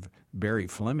Representative Barry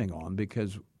Fleming on,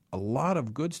 because a lot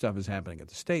of good stuff is happening at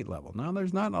the state level. Now,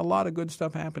 there's not a lot of good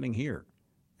stuff happening here.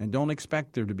 And don't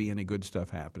expect there to be any good stuff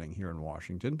happening here in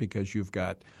Washington, because you've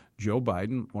got Joe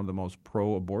Biden, one of the most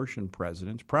pro-abortion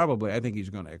presidents. Probably, I think he's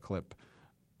going to eclipse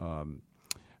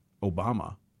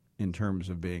Obama in terms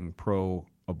of being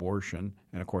pro-abortion.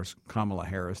 And, of course, Kamala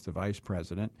Harris, the vice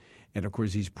president. And, of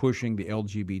course, he's pushing the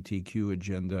LGBTQ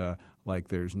agenda like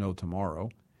there's no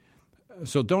tomorrow.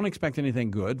 So don't expect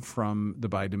anything good from the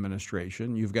Biden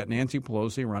administration. You've got Nancy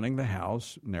Pelosi running the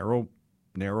House, narrow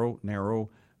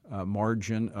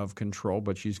margin of control,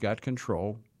 but she's got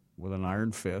control with an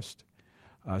iron fist.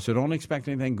 So don't expect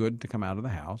anything good to come out of the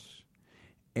House.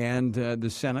 And the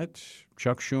Senate,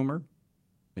 Chuck Schumer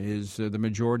is the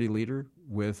majority leader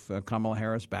with Kamala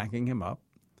Harris backing him up.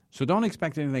 So don't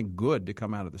expect anything good to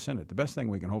come out of the Senate. The best thing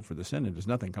we can hope for the Senate is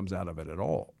nothing comes out of it at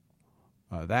all.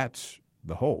 That's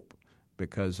the hope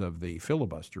because of the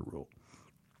filibuster rule.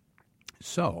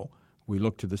 So we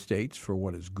look to the states for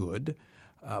what is good,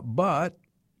 but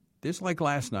just like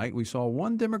last night, we saw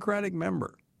one Democratic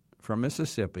member from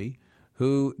Mississippi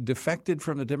who defected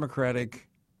from the Democratic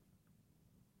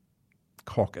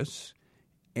caucus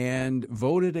and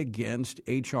voted against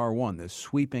H.R. 1, this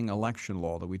sweeping election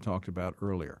law that we talked about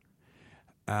earlier.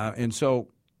 And so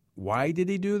why did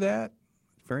he do that?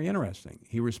 Very interesting.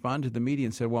 He responded to the media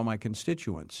and said, well, my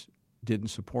constituents didn't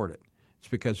support it. It's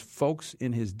because folks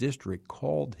in his district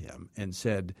called him and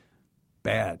said,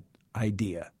 bad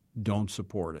idea, don't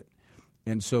support it.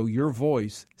 And so your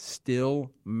voice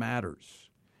still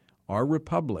matters. Our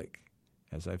republic,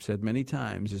 as I've said many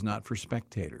times, is not for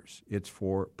spectators. It's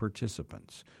for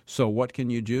participants. So what can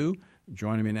you do?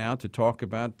 Joining me now to talk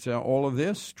about all of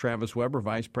this, Travis Weber,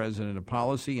 Vice President of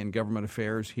Policy and Government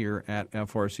Affairs here at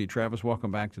FRC. Travis,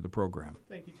 welcome back to the program.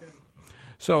 Thank you, Tim.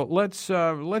 So let's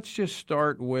just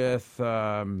start with.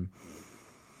 Well,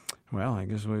 I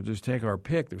guess we'll just take our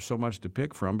pick. There's so much to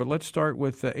pick from. But let's start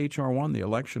with H.R. 1, the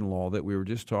election law that we were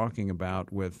just talking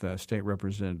about with State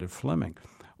Representative Fleming.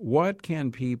 What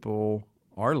can people,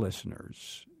 our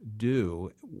listeners,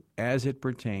 do as it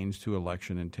pertains to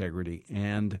election integrity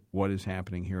and what is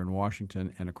happening here in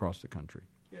Washington and across the country?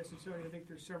 Yes, so Tony, I think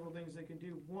there's several things they can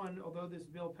do. One, although this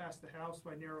bill passed the House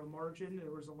by narrow margin,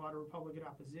 there was a lot of Republican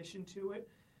opposition to it.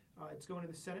 It's going to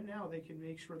the Senate now. They can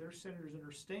make sure their senators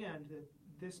understand that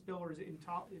this bill is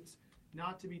it's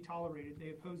not to be tolerated. They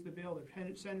oppose the bill. Their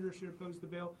senators should oppose the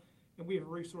bill. And we have a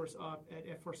resource up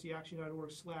at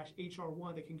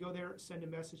frcaction.org/HR1. They can go there, send a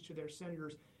message to their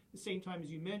senators. At the same time,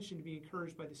 as you mentioned, to be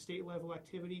encouraged by the state level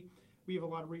activity. We have a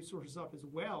lot of resources up as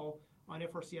well on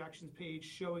FRC Action's page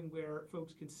showing where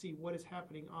folks can see what is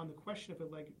happening on the question of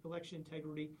election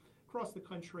integrity across the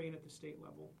country and at the state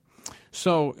level.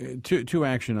 So two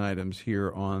action items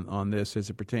here on this as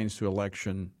it pertains to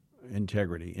election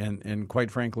integrity. And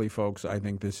quite frankly, folks, I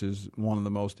think this is one of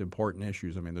the most important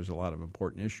issues. I mean, there's a lot of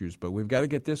important issues, but we've got to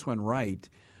get this one right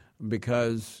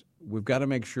because we've got to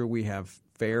make sure we have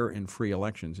fair and free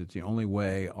elections. It's the only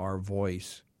way our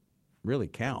voice really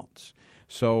counts.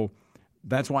 So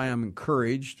that's why I'm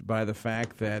encouraged by the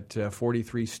fact that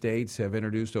 43 states have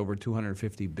introduced over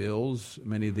 250 bills,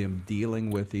 many of them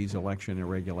dealing with these election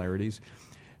irregularities.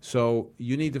 So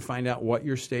you need to find out what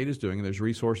your state is doing. There's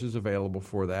resources available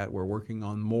for that. We're working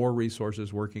on more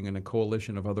resources, working in a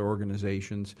coalition of other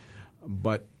organizations.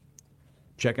 But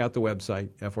check out the website,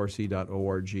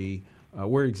 frc.org.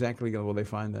 Where exactly will they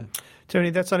find that?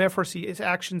 Tony, that's on FRC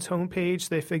Action's homepage.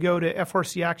 If they go to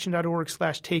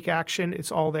frcaction.org/takeaction,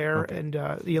 it's all there, okay. And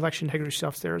the election integrity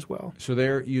stuff's there as well. So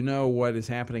there you know what is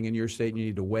happening in your state, and you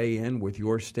need to weigh in with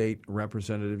your state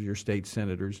representative, your state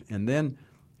senators. And then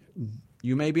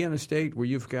you may be in a state where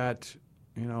you've got,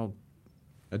 a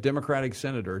Democratic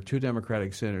senator or two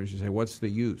Democratic senators. You say, what's the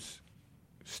use?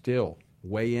 Still,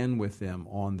 weigh in with them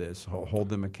on this. Hold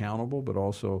them accountable, but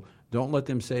also don't let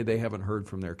them say they haven't heard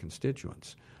from their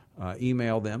constituents.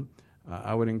 Email them.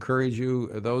 I would encourage you,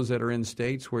 those that are in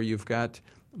states where you've got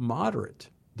moderate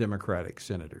Democratic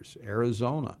senators,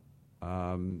 Arizona,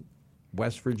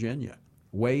 West Virginia,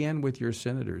 weigh in with your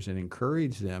senators and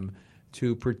encourage them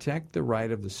to protect the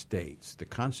right of the states, the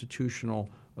constitutional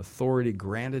authority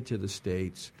granted to the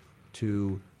states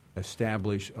to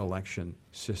establish election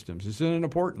systems. This is an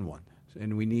important one,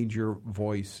 and we need your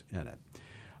voice in it.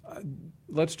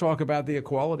 Let's talk about the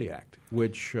Equality Act,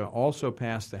 which also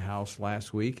passed the House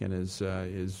last week and is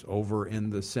over in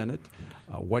the Senate.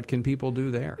 What can people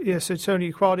do there? Yes, so Tony,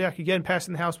 Equality Act again passed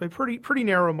in the House by pretty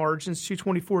narrow margins,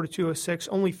 224 to 206.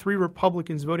 Only 3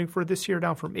 Republicans voting for it this year,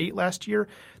 down from 8 last year.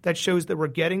 That shows that we're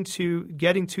getting to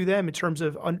them in terms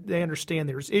of they understand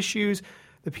there's issues.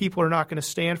 The people are not going to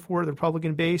stand for the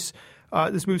Republican base.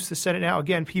 This moves to the Senate now.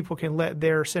 Again, people can let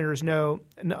their senators know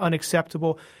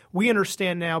unacceptable. We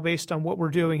understand now, based on what we're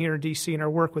doing here in D.C. and our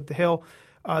work with the Hill,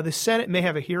 the Senate may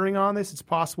have a hearing on this. It's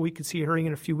possible we could see a hearing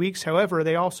in a few weeks. However,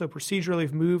 they also procedurally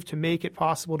have moved to make it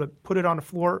possible to put it on the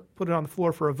floor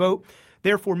for a vote,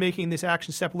 therefore making this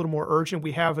action step a little more urgent.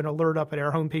 We have an alert up at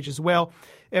our homepage as well,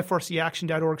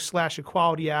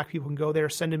 frcaction.org/Equality Act. People can go there,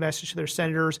 send a message to their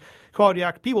senators. Equality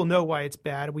Act, people know why it's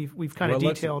bad. We've kind of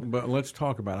detailed. But let's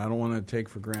talk about it. I don't want to take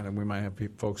for granted. We might have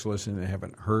folks listening that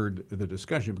haven't heard the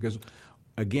discussion because,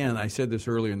 again, I said this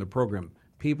earlier in the program,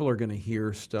 people are going to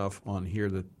hear stuff on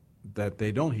here that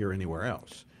they don't hear anywhere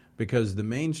else because the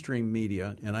mainstream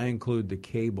media, and I include the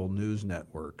cable news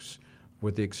networks,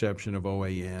 with the exception of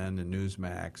OAN and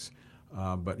Newsmax,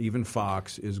 but even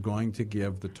Fox is going to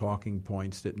give the talking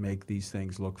points that make these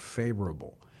things look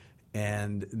favorable.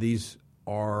 And this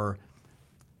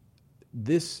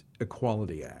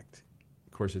Equality Act,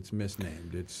 of course it's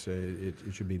misnamed, it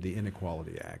should be the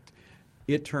Inequality Act.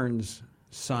 It turns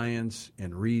science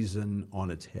and reason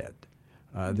on its head.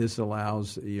 This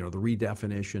allows, the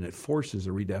redefinition, it forces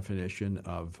a redefinition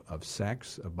of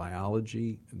sex, of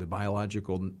biology, the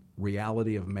biological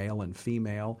reality of male and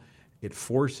female. It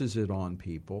forces it on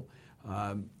people.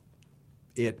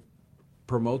 It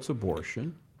promotes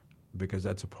abortion, because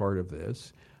that's a part of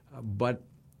this. But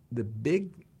the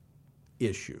big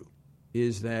issue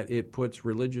is that it puts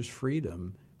religious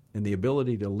freedom and the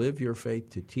ability to live your faith,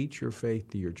 to teach your faith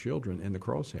to your children in the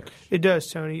crosshairs. It does,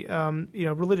 Tony.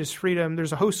 Religious freedom,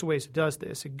 there's a host of ways it does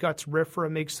this. It guts RFRA,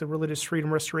 makes the Religious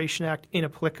Freedom Restoration Act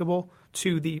inapplicable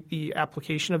to the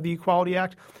application of the Equality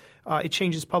Act. It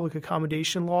changes public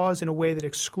accommodation laws in a way that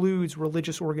excludes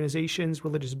religious organizations,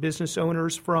 religious business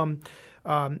owners from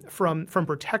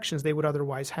protections they would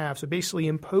otherwise have. So basically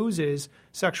imposes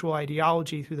sexual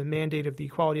ideology through the mandate of the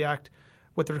Equality Act,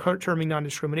 what they're terming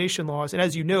non-discrimination laws. And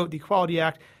as you note, the Equality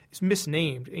Act is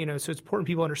misnamed. So it's important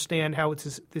people understand how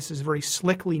this is very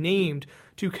slickly named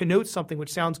to connote something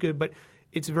which sounds good, but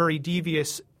it's very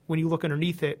devious when you look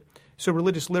underneath it. So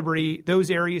religious liberty,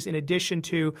 those areas, in addition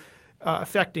to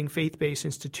affecting faith-based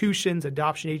institutions,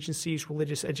 adoption agencies,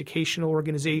 religious educational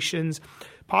organizations,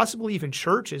 possibly even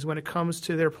churches when it comes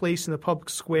to their place in the public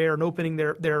square and opening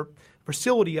their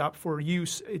facility up for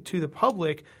use to the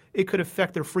public, it could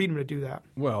affect their freedom to do that.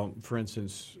 Well, for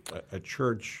instance, a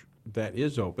church that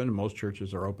is open, most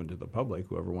churches are open to the public,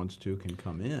 whoever wants to can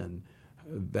come in,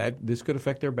 this could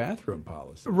affect their bathroom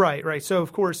policy. Right. So,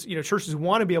 of course, churches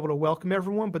want to be able to welcome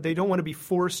everyone, but they don't want to be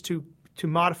forced to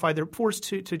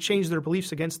change their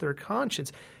beliefs against their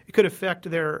conscience. It could affect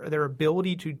their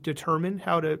ability to determine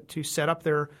how to set up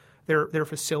their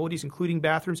facilities, including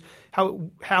bathrooms, how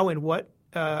and what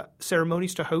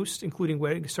ceremonies to host, including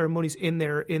wedding ceremonies in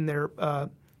their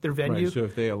venue. Right. So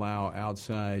if they allow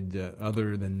outside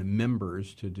other than the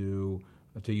members to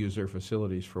use their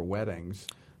facilities for weddings,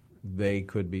 they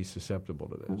could be susceptible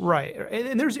to this. Right.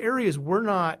 And there's areas we're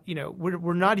not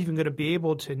even going to be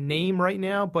able to name right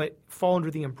now, but fall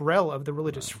under the umbrella of the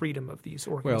religious freedom of these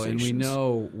organizations.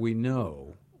 Well, and we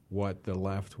know what the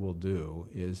left will do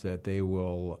is that the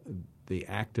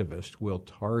activists will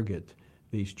target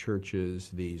these churches,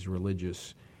 these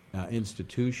religious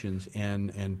institutions,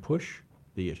 and push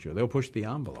the issue. They'll push the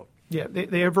envelope. Yeah,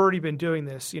 they have already been doing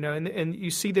this, and you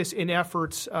see this in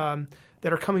efforts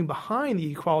that are coming behind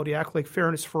the Equality Act, like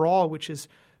Fairness for All, which is,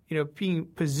 being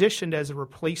positioned as a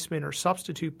replacement or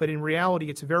substitute, but in reality,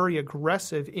 it's very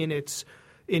aggressive in its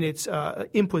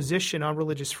imposition on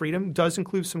religious freedom. Does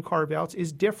include some carve-outs,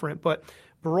 is different, but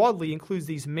broadly includes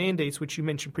these mandates, which you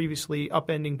mentioned previously,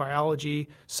 upending biology,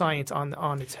 science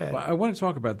on its head. Well, I want to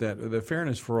talk about that, the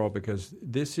Fairness for All, because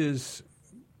this is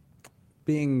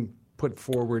being put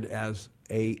forward as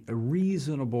a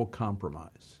reasonable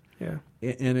compromise. Yeah.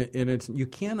 And it's you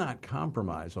cannot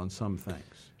compromise on some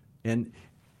things. And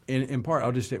in part,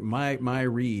 I'll just say my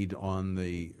read on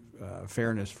the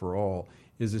Fairness for All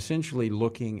is essentially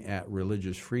looking at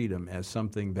religious freedom as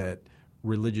something that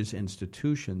religious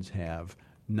institutions have,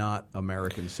 not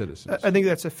American citizens. I think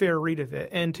that's a fair read of it.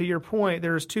 And to your point,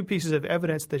 there's two pieces of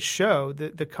evidence that show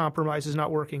that the compromise is not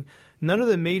working. None of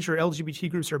the major LGBT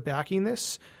groups are backing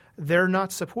this. They're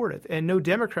not supportive, and no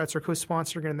Democrats are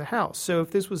co-sponsoring it in the House. So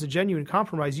if this was a genuine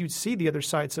compromise, you'd see the other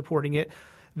side supporting it.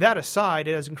 That aside,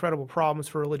 it has incredible problems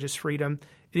for religious freedom.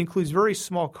 It includes very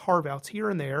small carve-outs here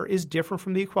and there, is different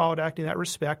from the Equality Act in that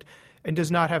respect, and does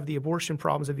not have the abortion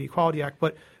problems of the Equality Act.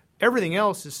 But everything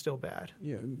else is still bad.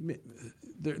 Yeah,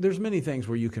 there's many things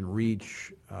where you can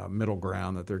reach middle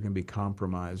ground that there can be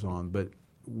compromise on, but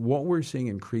what we're seeing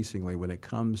increasingly when it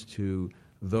comes to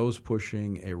those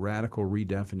pushing a radical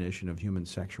redefinition of human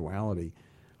sexuality,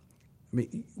 I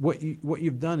mean, what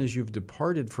you've done is you've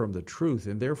departed from the truth,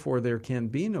 and therefore there can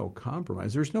be no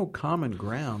compromise. There's no common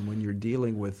ground when you're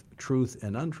dealing with truth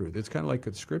and untruth. It's kind of like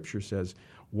the Scripture says,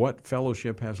 what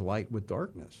fellowship has light with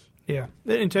darkness? Yeah.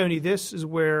 And Tony, this is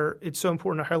where it's so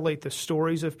important to highlight the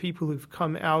stories of people who've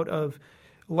come out of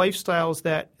lifestyles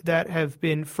that have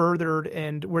been furthered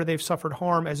and where they've suffered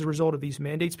harm as a result of these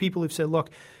mandates. People who've said, look,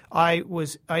 I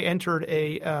entered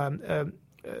a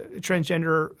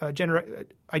transgender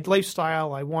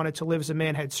lifestyle. I wanted to live as a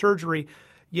man, had surgery,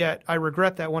 yet I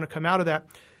regret that, I want to come out of that.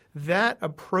 That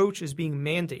approach is being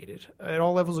mandated at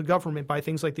all levels of government by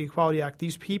things like the Equality Act.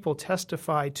 These people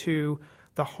testify to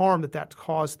the harm that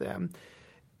caused them.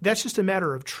 That's just a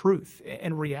matter of truth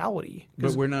and reality.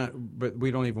 But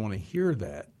we don't even want to hear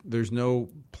that. There's no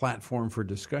platform for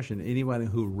discussion. Anyone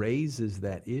who raises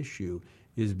that issue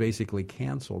is basically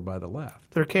canceled by the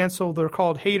left. They're canceled. They're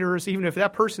called haters, even if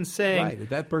that person's saying... Right. If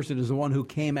that person is the one who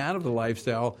came out of the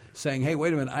lifestyle saying, hey,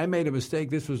 wait a minute, I made a mistake.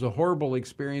 This was a horrible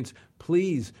experience.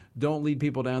 Please don't lead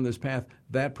people down this path.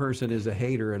 That person is a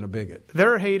hater and a bigot.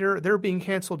 They're a hater. They're being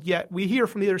canceled. Yet we hear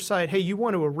from the other side, hey, you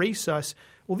want to erase us.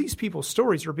 Well, these people's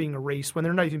stories are being erased when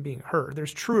they're not even being heard.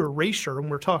 There's true erasure when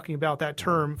we're talking about that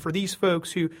term for these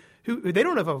folks who they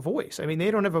don't have a voice. I mean,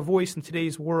 they don't have a voice in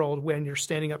today's world when you're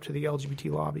standing up to the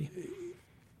LGBT lobby.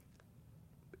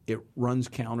 It runs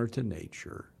counter to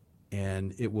nature,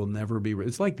 and it will never be.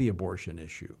 It's like the abortion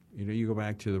issue. You go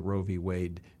back to the Roe v.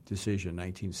 Wade decision,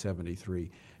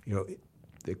 1973.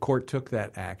 The court took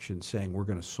that action saying we're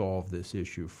going to solve this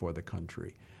issue for the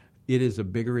country. It is a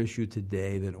bigger issue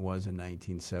today than it was in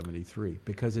 1973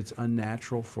 because it's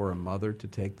unnatural for a mother to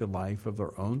take the life of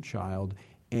their own child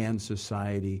and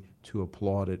society to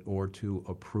applaud it or to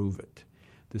approve it.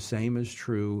 The same is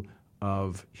true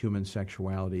of human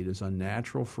sexuality. It is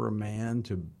unnatural for a man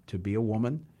to be a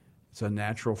woman. It's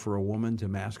unnatural for a woman to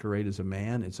masquerade as a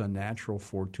man. It's unnatural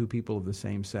for two people of the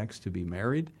same sex to be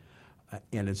married.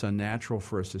 And it's unnatural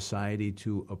for a society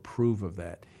to approve of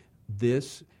that.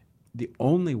 The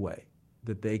only way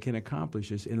that they can accomplish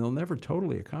this, and they'll never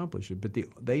totally accomplish it, but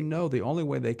they know the only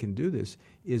way they can do this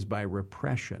is by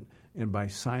repression and by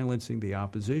silencing the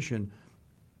opposition.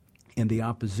 And the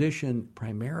opposition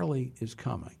primarily is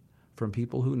coming from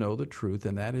people who know the truth,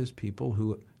 and that is people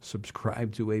who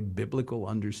subscribe to a biblical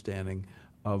understanding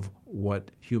of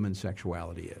what human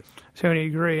sexuality is. Tony, I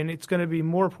agree, and it's going to be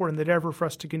more important than ever for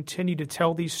us to continue to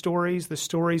tell these stories, the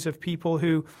stories of people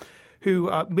who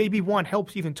maybe want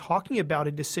help even talking about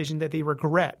a decision that they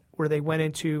regret, where they went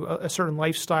into a certain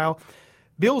lifestyle.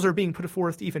 Bills are being put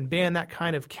forth to even ban that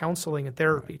kind of counseling and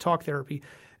therapy, talk therapy.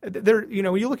 When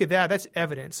you look at that, that's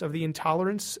evidence of the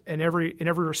intolerance in every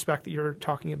respect that you're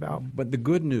talking about. But the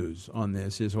good news on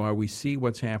this is while we see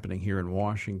what's happening here in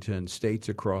Washington, states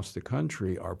across the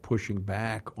country are pushing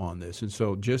back on this. And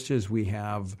so just as we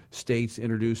have states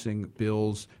introducing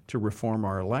bills to reform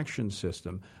our election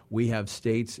system, we have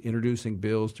states introducing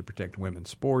bills to protect women's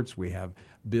sports. We have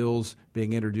bills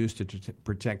being introduced to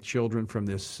protect children from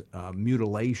this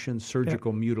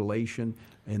surgical mutilation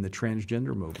in the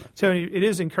transgender movement. Tony, it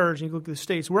is encouraging. You look at the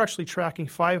states. We're actually tracking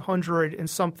 500 and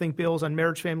something bills on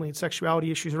marriage, family, and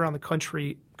sexuality issues around the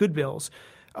country, good bills.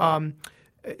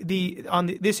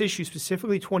 This issue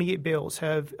specifically, 28 bills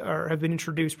have been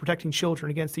introduced protecting children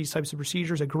against these types of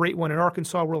procedures. A great one in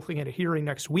Arkansas. We're looking at a hearing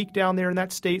next week down there in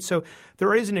that state. So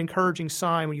there is an encouraging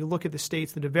sign when you look at the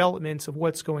states, the developments of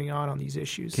what's going on these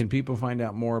issues. Can people find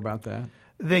out more about that?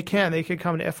 They can. They can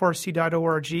come to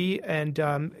frc.org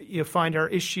and you'll find our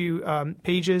issue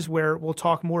pages where we'll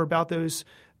talk more about those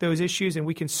issues, and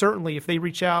we can certainly, if they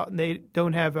reach out and they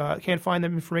don't have can't find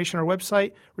that information on our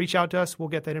website, reach out to us. We'll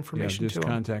get that information to them. Just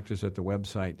contact us at the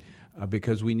website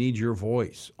because we need your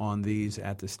voice on these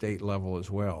at the state level as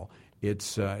well.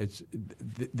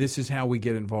 This is how we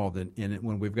get involved in it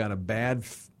when we've got a bad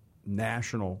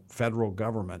national federal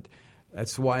government.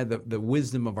 That's why the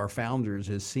wisdom of our founders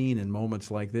is seen in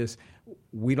moments like this.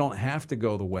 We don't have to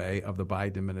go the way of the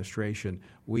Biden administration.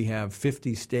 We have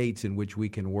 50 states in which we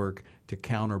can work to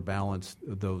counterbalance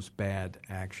those bad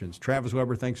actions. Travis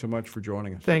Weber, thanks so much for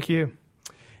joining us. Thank you.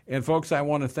 And folks, I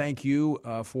want to thank you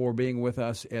for being with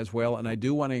us as well. And I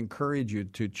do want to encourage you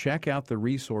to check out the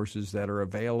resources that are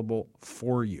available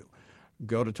for you.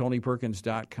 Go to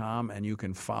TonyPerkins.com and you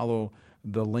can follow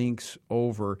the links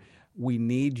over. We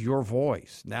need your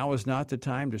voice. Now is not the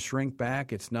time to shrink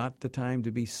back. It's not the time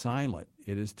to be silent.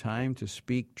 It is time to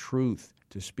speak truth,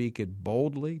 to speak it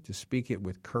boldly, to speak it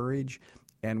with courage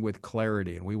and with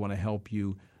clarity. And we want to help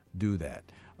you do that.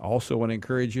 I also want to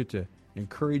encourage you to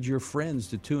encourage your friends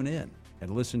to tune in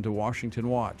and listen to Washington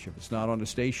Watch. If it's not on a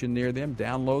station near them,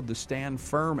 download the Stand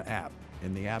Firm app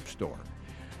in the App Store.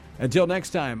 Until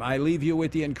next time, I leave you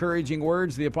with the encouraging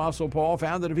words the Apostle Paul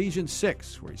found in Ephesians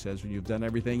 6, where he says, when you've done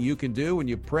everything you can do, when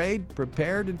you've prayed,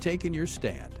 prepared, and taken your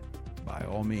stand, by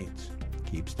all means,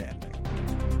 keep standing.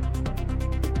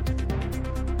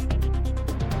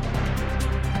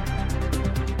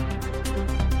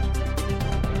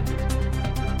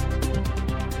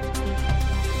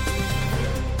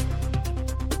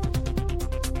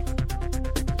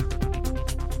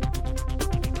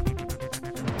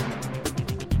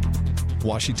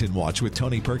 Washington Watch with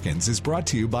Tony Perkins is brought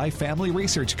to you by Family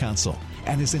Research Council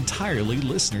and is entirely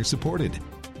listener-supported.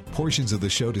 Portions of the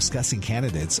show discussing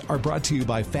candidates are brought to you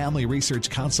by Family Research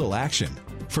Council Action.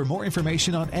 For more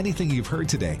information on anything you've heard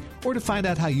today, or to find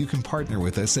out how you can partner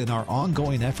with us in our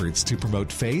ongoing efforts to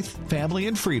promote faith, family,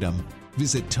 and freedom,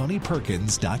 visit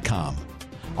TonyPerkins.com.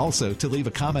 Also, to leave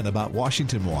a comment about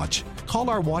Washington Watch, call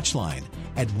our watch line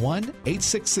at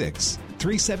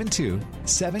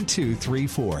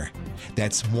 1-866-372-7234.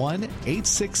 That's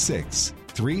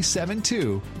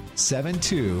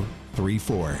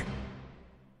 1-866-372-7234.